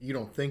 you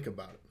don't think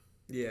about it.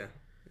 Yeah.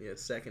 Yeah.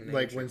 Second nature.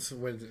 Like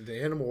when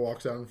the animal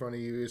walks out in front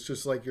of you, it's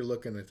just like you're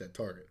looking at that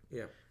target.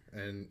 Yeah.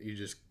 And you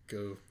just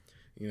go,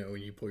 you know,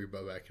 when you pull your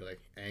bow back, you're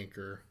like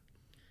anchor,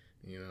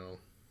 you know,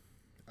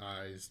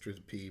 eyes through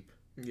the peep,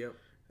 Yep.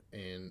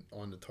 and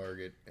on the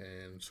target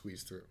and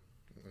squeeze through,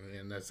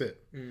 and that's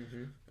it.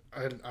 Mm-hmm.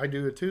 I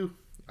do it too.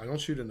 I don't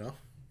shoot enough.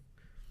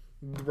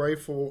 The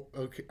rifle,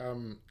 okay,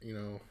 you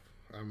know,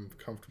 I'm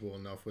comfortable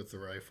enough with the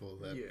rifle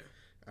that Yeah.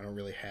 I don't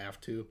really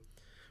have to.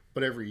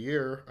 But every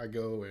year I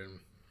go in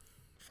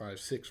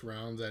 5-6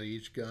 rounds out of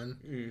each gun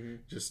Mm-hmm.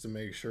 just to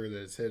make sure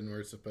that it's hitting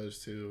where it's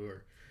supposed to.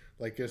 Or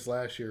like this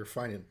last year,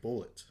 finding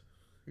bullets.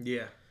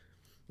 Yeah.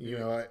 You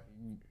know,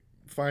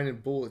 finding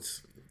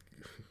bullets.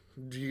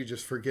 You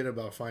just forget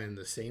about finding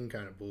the same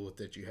kind of bullet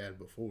that you had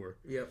before.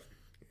 Yep.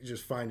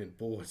 Just finding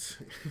bullets.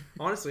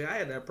 Honestly, I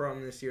had that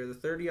problem this year. The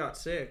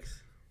 30-06.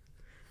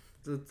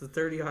 The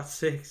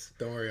 30-06.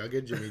 Don't worry, I'll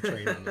get Jimmy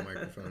trained on the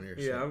microphone here.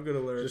 Yeah, so. I'm gonna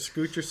learn. Just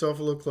scoot yourself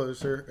a little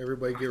closer.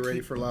 Everybody get ready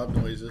for loud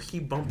noises.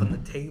 Keep bumping the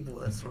table.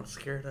 That's what I'm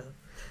scared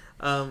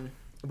of.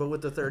 But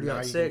with the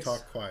Now you can 30-06,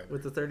 talk quiet.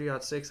 with the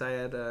 30-06, I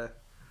had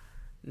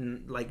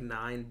like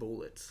 9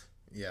 bullets.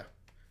 Yeah.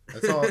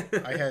 That's all.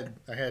 I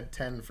had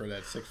 10 for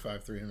that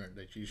 6.5 300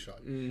 that you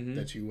shot. Mhm.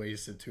 That you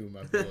wasted 2 of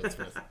my bullets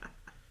with.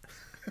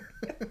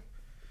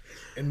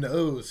 And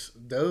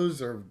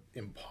those are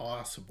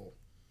impossible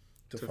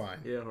to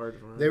find. Yeah, hard to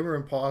find. They were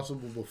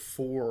impossible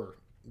before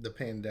the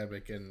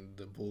pandemic and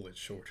the bullet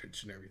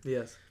shortage and everything.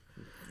 Yes.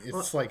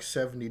 It's like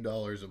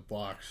 $70 a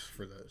box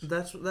for those.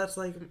 That's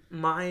like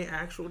my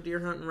actual deer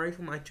hunting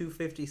rifle, my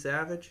 250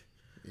 Savage,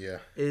 Yeah.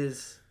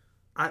 is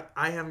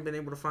I haven't been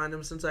able to find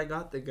them since I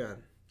got the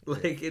gun.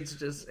 Like it's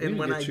just, and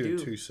when I you do a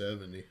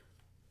 270.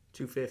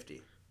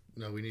 250.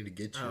 No, we need to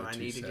get you Oh, a I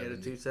 270. need to get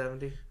a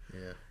 270.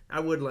 Yeah. I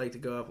would like to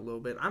go up a little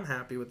bit. I'm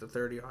happy with the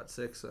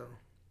 30-06 though.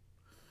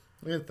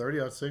 Yeah,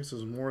 30-06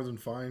 is more than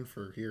fine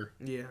for here.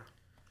 Yeah.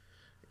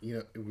 You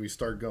know, if we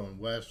start going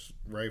west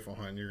rifle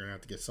hunting, you're gonna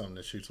have to get something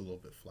that shoots a little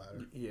bit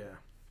flatter. Yeah,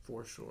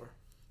 for sure.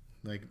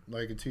 Like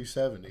a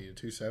 270. A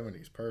 270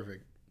 is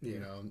perfect. Yeah. You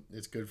know,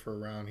 it's good for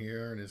around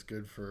here, and it's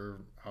good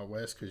for out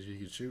west because you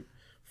can shoot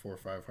 400 or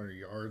 500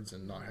 yards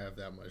and not have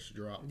that much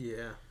drop.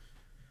 Yeah.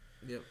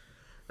 Yep.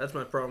 That's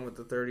my problem with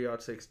the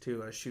 30-06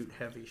 too. I shoot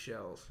heavy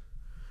shells,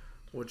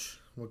 which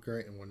What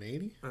grade?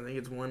 180? I think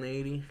it's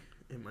 180.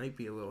 It might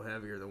be a little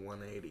heavier than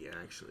 180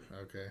 actually.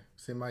 Okay.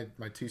 See, my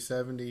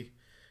 270,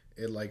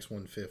 it likes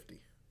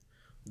 150.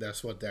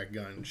 That's what that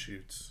gun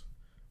shoots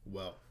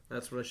well.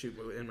 That's what I shoot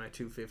in my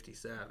 250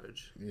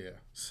 Savage. Yeah.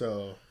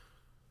 So,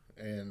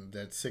 and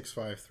that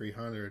 6.5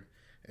 300,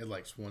 it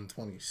likes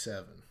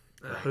 127.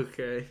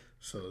 Okay.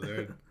 So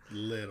they're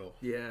little.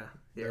 Yeah.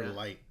 They're Yeah.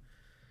 light.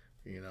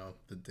 You know,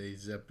 that they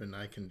zip and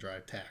I can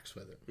drive tacks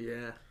with it.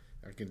 Yeah.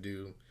 I can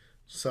do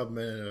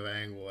sub-minute of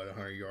angle at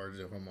 100 yards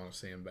if I'm on a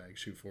sandbag.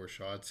 Shoot 4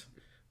 shots.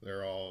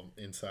 They're all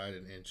inside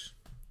an inch.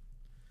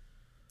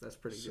 That's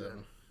pretty So,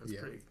 good. That's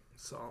yeah. pretty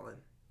solid.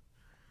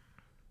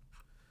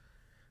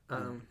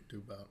 Do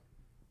about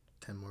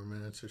 10 more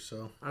minutes or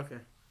so. Okay.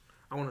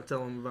 I want to tell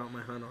them about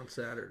my hunt on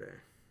Saturday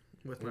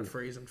with my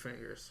freezing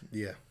fingers.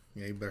 Yeah.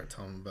 Yeah, you better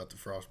tell them about the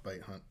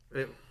frostbite hunt.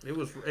 It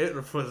was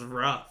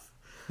rough.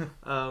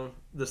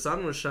 The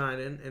sun was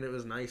shining, and it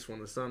was nice when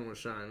the sun was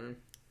shining.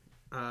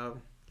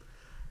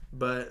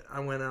 But I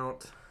went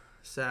out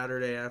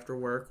Saturday after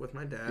work with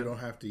my dad. You don't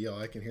have to yell.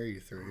 I can hear you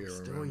through here,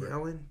 Still remember?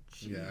 yelling?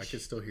 Yeah, I Jeez. can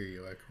still hear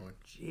you echoing.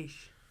 Jeez.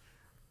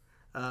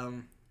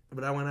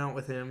 But I went out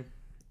with him,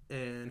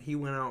 and he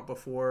went out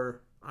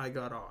before I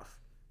got off.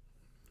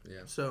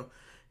 Yeah. So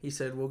he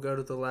said, we'll go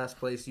to the last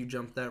place you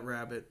jumped that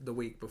rabbit the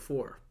week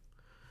before.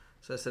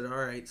 So I said, all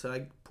right. So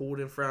I pulled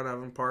in front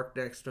of him, parked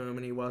next to him,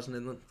 and he wasn't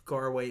in the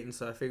car waiting,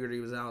 so I figured he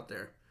was out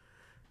there.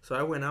 So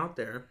I went out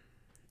there,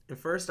 and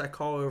first I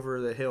call over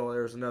the hill.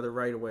 There was another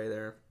right-of-way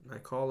there. And I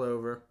call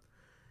over,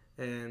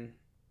 and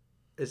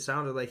it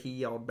sounded like he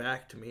yelled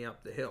back to me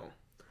up the hill.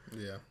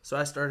 Yeah. So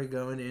I started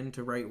going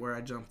into right where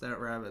I jumped that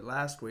rabbit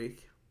last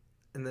week.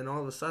 And then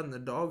all of a sudden the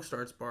dog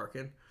starts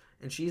barking.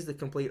 And she's the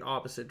complete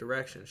opposite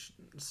direction.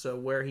 So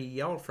where he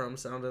yelled from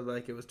sounded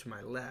like it was to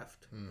my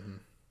left. Mm-hmm.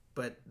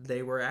 But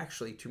they were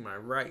actually to my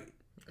right.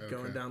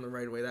 Going down the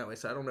right way that way.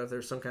 So I don't know if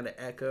there's some kind of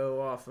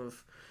echo off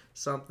of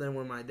something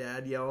when my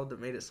dad yelled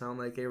that made it sound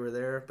like they were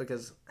there.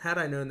 Because had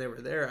I known they were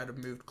there, I'd have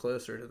moved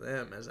closer to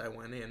them as I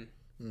went in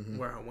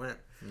where I went.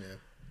 Yeah.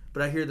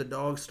 But I hear the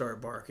dog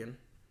start barking,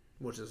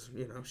 which is,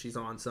 she's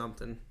on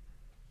something.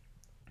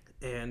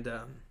 And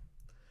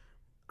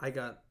I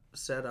got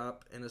set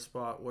up in a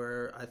spot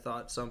where I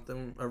thought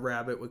a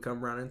rabbit would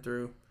come running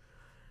through.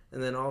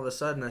 And then all of a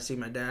sudden I see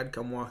my dad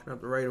come walking up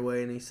the right of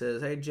way and he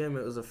says, "Hey Jim,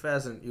 it was a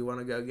pheasant. You want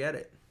to go get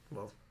it?"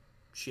 Well,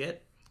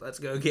 shit, let's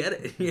go get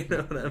it. You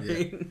know what I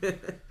mean?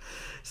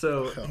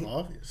 So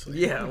obviously.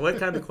 Yeah, what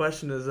kind of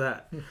question is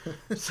that?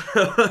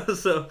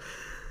 So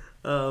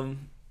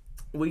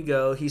we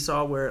go. He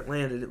saw where it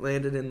landed. It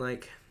landed in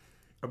like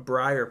a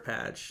briar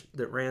patch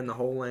that ran the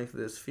whole length of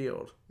this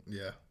field.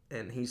 Yeah.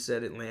 And he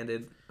said it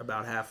landed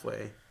about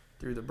halfway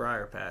through the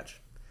briar patch.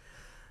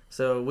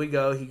 So we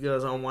go. He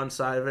goes on one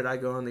side of it. I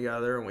go on the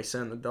other, and we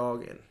send the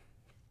dog in.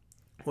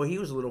 Well, he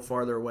was a little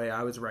farther away.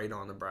 I was right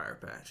on the briar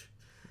patch.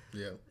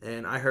 Yeah.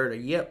 And I heard a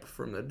yip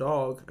from the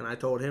dog, and I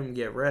told him to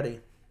get ready.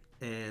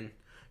 And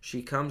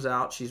she comes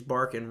out. She's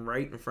barking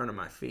right in front of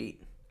my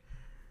feet.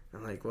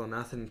 I'm like, well,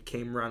 nothing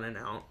came running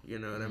out. You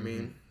know what I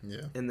mean?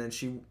 Yeah. And then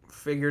she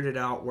figured it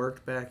out,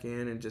 worked back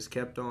in, and just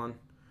kept on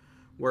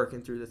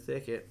working through the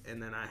thicket.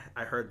 And then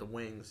I heard the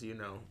wings,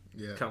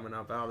 coming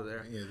up out of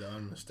there. Yeah, the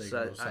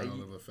unmistakable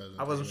sound of a pheasant.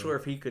 I wasn't sure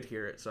if he could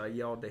hear it, so I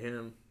yelled to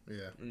him.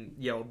 Yeah. And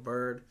yelled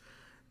bird.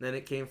 Then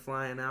it came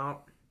flying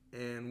out,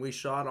 and we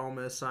shot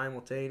almost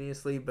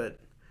simultaneously, but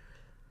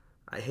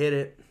I hit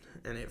it,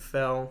 and it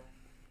fell.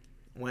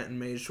 Went and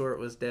made sure it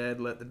was dead,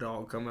 let the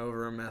dog come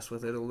over and mess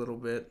with it a little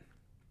bit.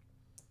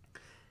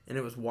 And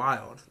it was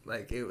wild.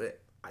 Like,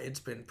 it's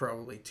been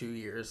probably 2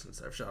 years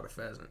since I've shot a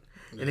pheasant.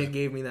 And it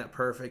gave me that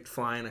perfect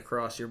flying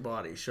across your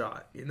body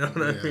shot. You know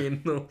what I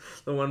mean?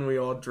 The one we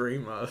all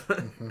dream of.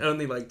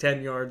 Only like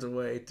 10 yards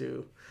away,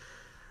 too.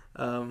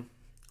 But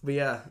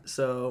yeah,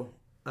 so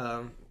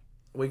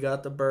we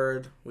got the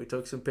bird. We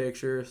took some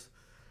pictures.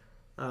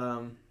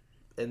 And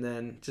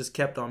then just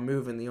kept on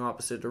moving the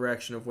opposite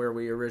direction of where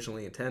we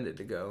originally intended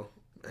to go.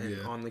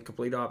 And on the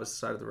complete opposite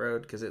side of the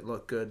road because it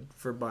looked good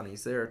for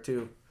bunnies there,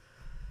 too.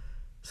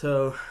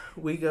 So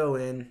we go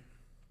in,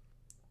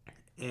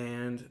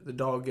 and the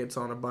dog gets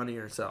on a bunny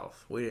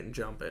herself. We didn't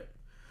jump it.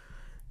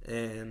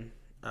 And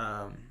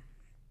that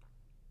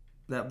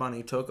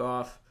bunny took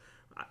off,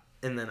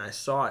 and then I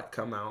saw it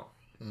come out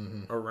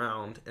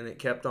around, and it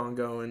kept on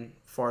going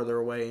farther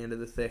away into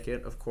the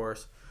thicket, of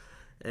course.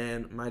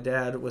 And my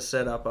dad was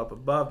set up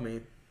above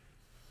me,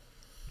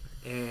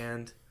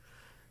 and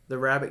the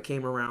rabbit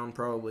came around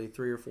probably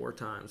 3 or 4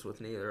 times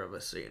with neither of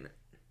us seeing it.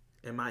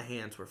 And my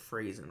hands were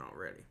freezing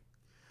already.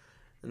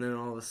 And then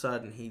all of a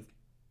sudden, he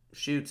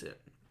shoots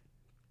it.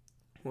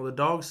 Well, the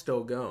dog's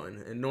still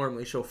going, and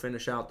normally she'll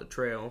finish out the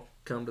trail,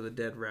 come to the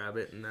dead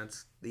rabbit, and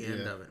that's the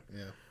end of it.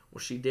 Yeah. Well,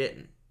 she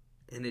didn't,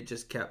 and it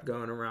just kept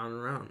going around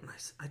and around. And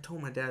I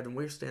told my dad, and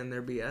we were standing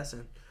there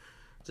BSing,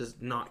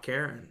 just not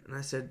caring. And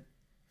I said,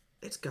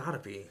 it's got to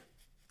be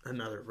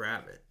another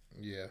rabbit.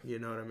 Yeah. You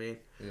know what I mean?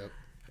 Yep.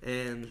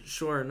 And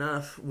sure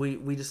enough, we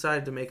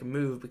decided to make a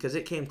move because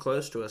it came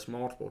close to us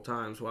multiple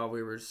times while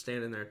we were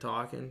standing there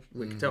talking.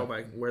 We could tell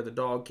by where the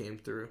dog came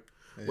through,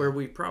 where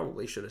we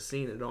probably should have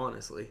seen it,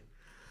 honestly.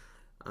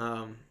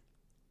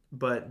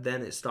 But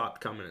then it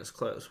stopped coming as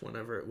close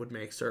whenever it would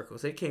make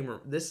circles.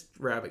 This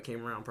rabbit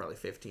came around probably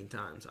 15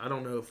 times. I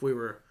don't know if we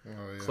were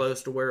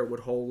close to where it would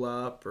hole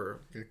up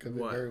or it could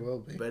what, very well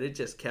be. but it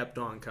just kept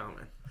on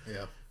coming.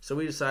 Yeah. So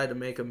we decided to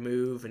make a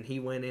move, and he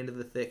went into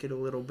the thicket a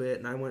little bit,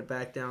 and I went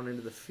back down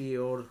into the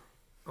field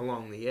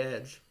along the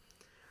edge.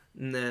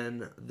 And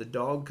then the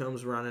dog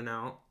comes running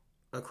out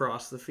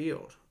across the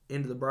field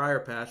into the briar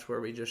patch where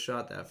we just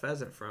shot that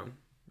pheasant from.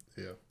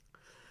 Yeah.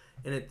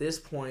 And at this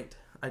point,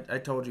 I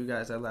told you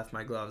guys I left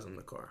my gloves in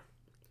the car.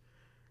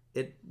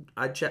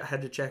 I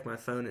had to check my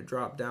phone. It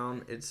dropped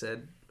down. It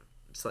said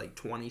it's like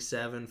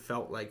 27,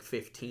 felt like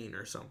 15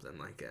 or something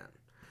like that.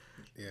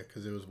 Yeah,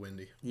 because it was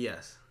windy.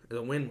 Yes.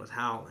 The wind was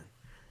howling,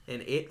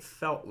 and it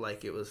felt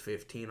like it was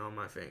 15 on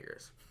my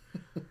fingers.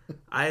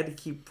 I had to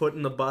keep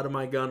putting the butt of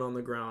my gun on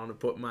the ground and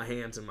put my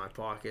hands in my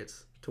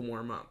pockets to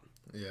warm up.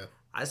 Yeah.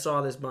 I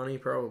saw this bunny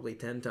probably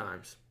 10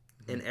 times,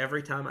 and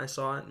every time I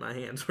saw it, my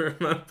hands were in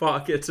my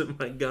pockets and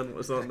my gun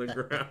was on the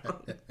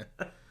ground.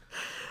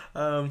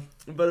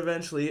 But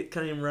eventually it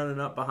came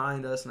running up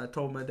behind us, and I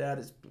told my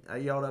dad, I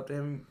yelled up to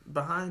him,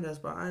 behind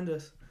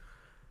us.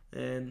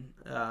 And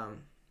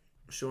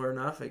sure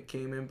enough, it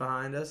came in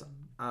behind us.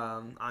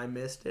 I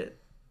missed it.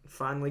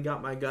 Finally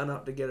got my gun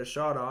up to get a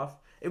shot off.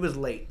 It was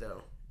late,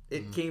 though.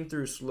 It came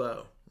through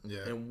slow.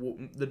 Yeah.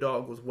 And the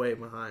dog was way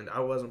behind. I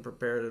wasn't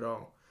prepared at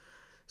all.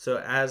 So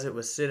as it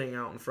was sitting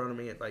out in front of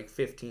me at like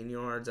 15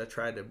 yards, I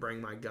tried to bring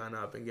my gun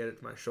up and get it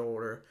to my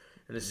shoulder.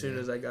 And as soon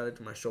as I got it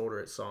to my shoulder,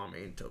 it saw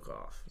me and took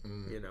off,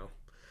 you know.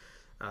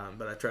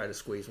 But I tried to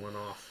squeeze one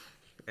off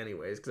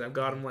anyways, because I've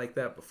got them like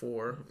that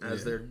before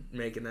as they're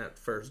making that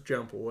first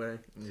jump away.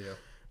 Yeah.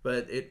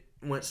 But it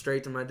went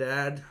straight to my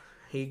dad.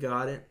 He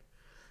got it.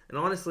 And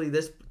honestly,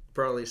 this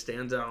probably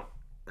stands out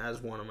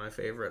as one of my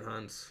favorite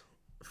hunts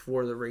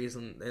for the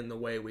reason and the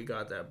way we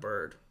got that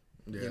bird.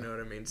 Yeah. You know what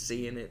I mean?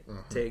 Seeing it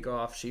take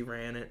off, she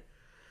ran it,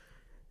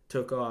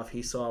 took off,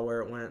 he saw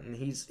where it went, and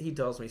he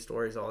tells me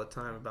stories all the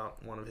time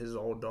about one of his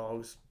old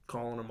dogs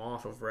calling him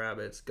off of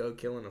rabbits, go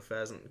killing a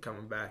pheasant and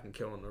coming back and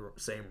killing the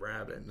same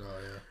rabbit. Oh,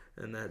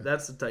 yeah. And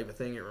that's the type of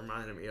thing it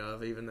reminded me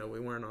of, even though we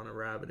weren't on a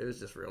rabbit. It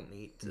was just real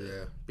neat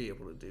to be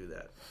able to do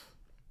that.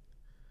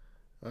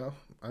 Well,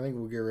 I think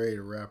we'll get ready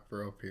to wrap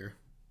her up here.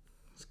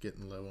 It's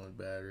getting low on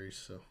batteries,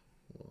 so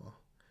we'll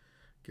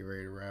get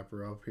ready to wrap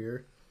her up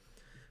here.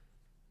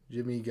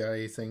 Jimmy, you got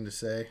anything to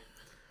say?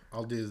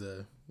 I'll do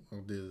the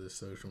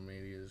social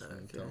medias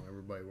and tell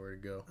everybody where to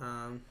go.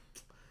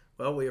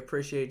 Well, we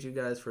appreciate you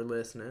guys for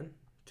listening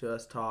to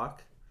us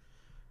talk.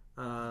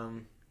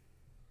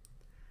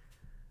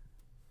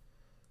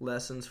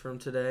 Lessons from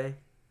today.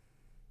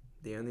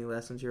 The only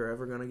lessons you're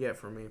ever going to get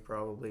from me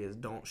probably is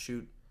don't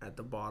shoot at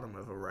the bottom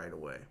of a right of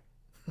way.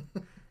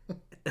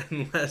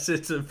 Unless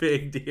it's a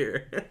big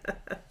deer.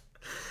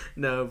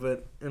 No,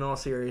 but in all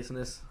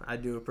seriousness, I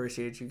do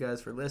appreciate you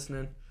guys for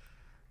listening.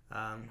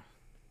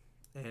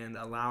 And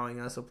allowing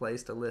us a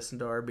place to listen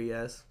to our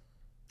BS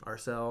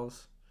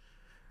ourselves.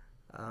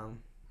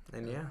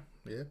 And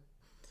yeah.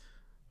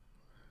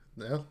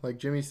 Well, like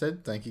Jimmy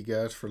said, thank you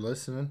guys for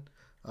listening.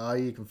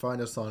 You can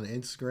find us on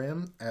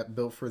Instagram at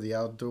Built for the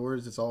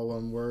Outdoors. It's all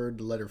one word,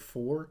 the letter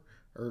 4.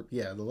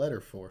 The letter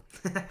 4.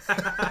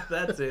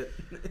 That's it.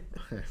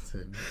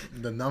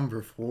 The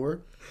number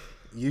 4.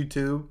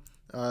 YouTube.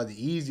 The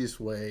easiest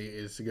way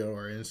is to go to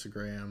our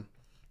Instagram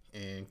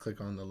and click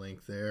on the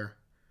link there.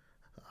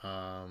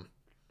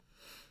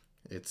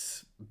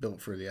 It's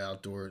Built for the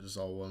Outdoors. It's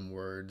all one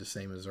word, the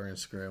same as our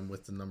Instagram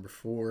with the number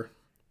 4.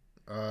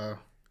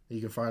 You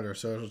can find our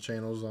social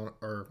channels on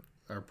our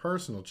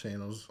personal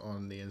channels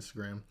on the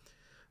Instagram.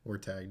 We're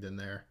tagged in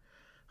there.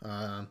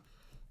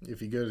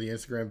 If you go to the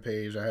Instagram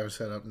page, I have it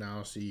set up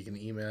now so you can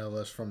email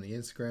us from the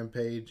Instagram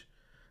page.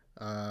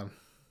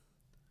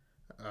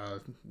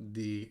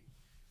 The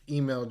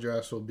email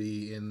address will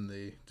be in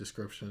the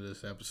description of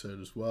this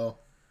episode as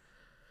well.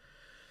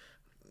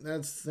 I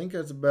think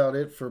that's about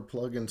it for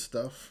plugging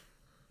stuff.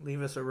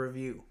 Leave us a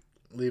review.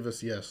 Leave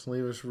us a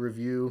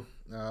review.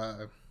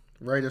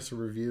 Write us a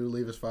review.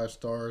 Leave us 5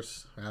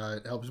 stars.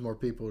 It helps more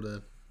people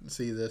to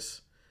see this,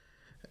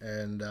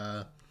 and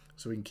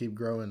so we can keep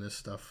growing this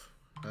stuff.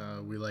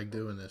 We like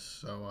doing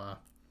this. So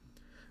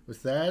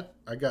with that,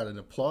 I got an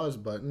applause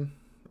button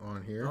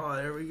on here. Oh,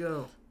 there we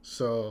go.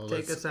 So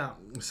take us out.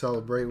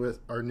 Celebrate with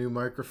our new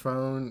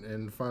microphone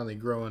and finally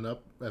growing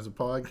up as a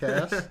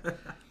podcast.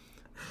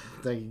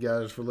 Thank you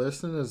guys for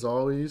listening. As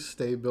always,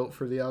 stay built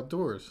for the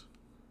outdoors.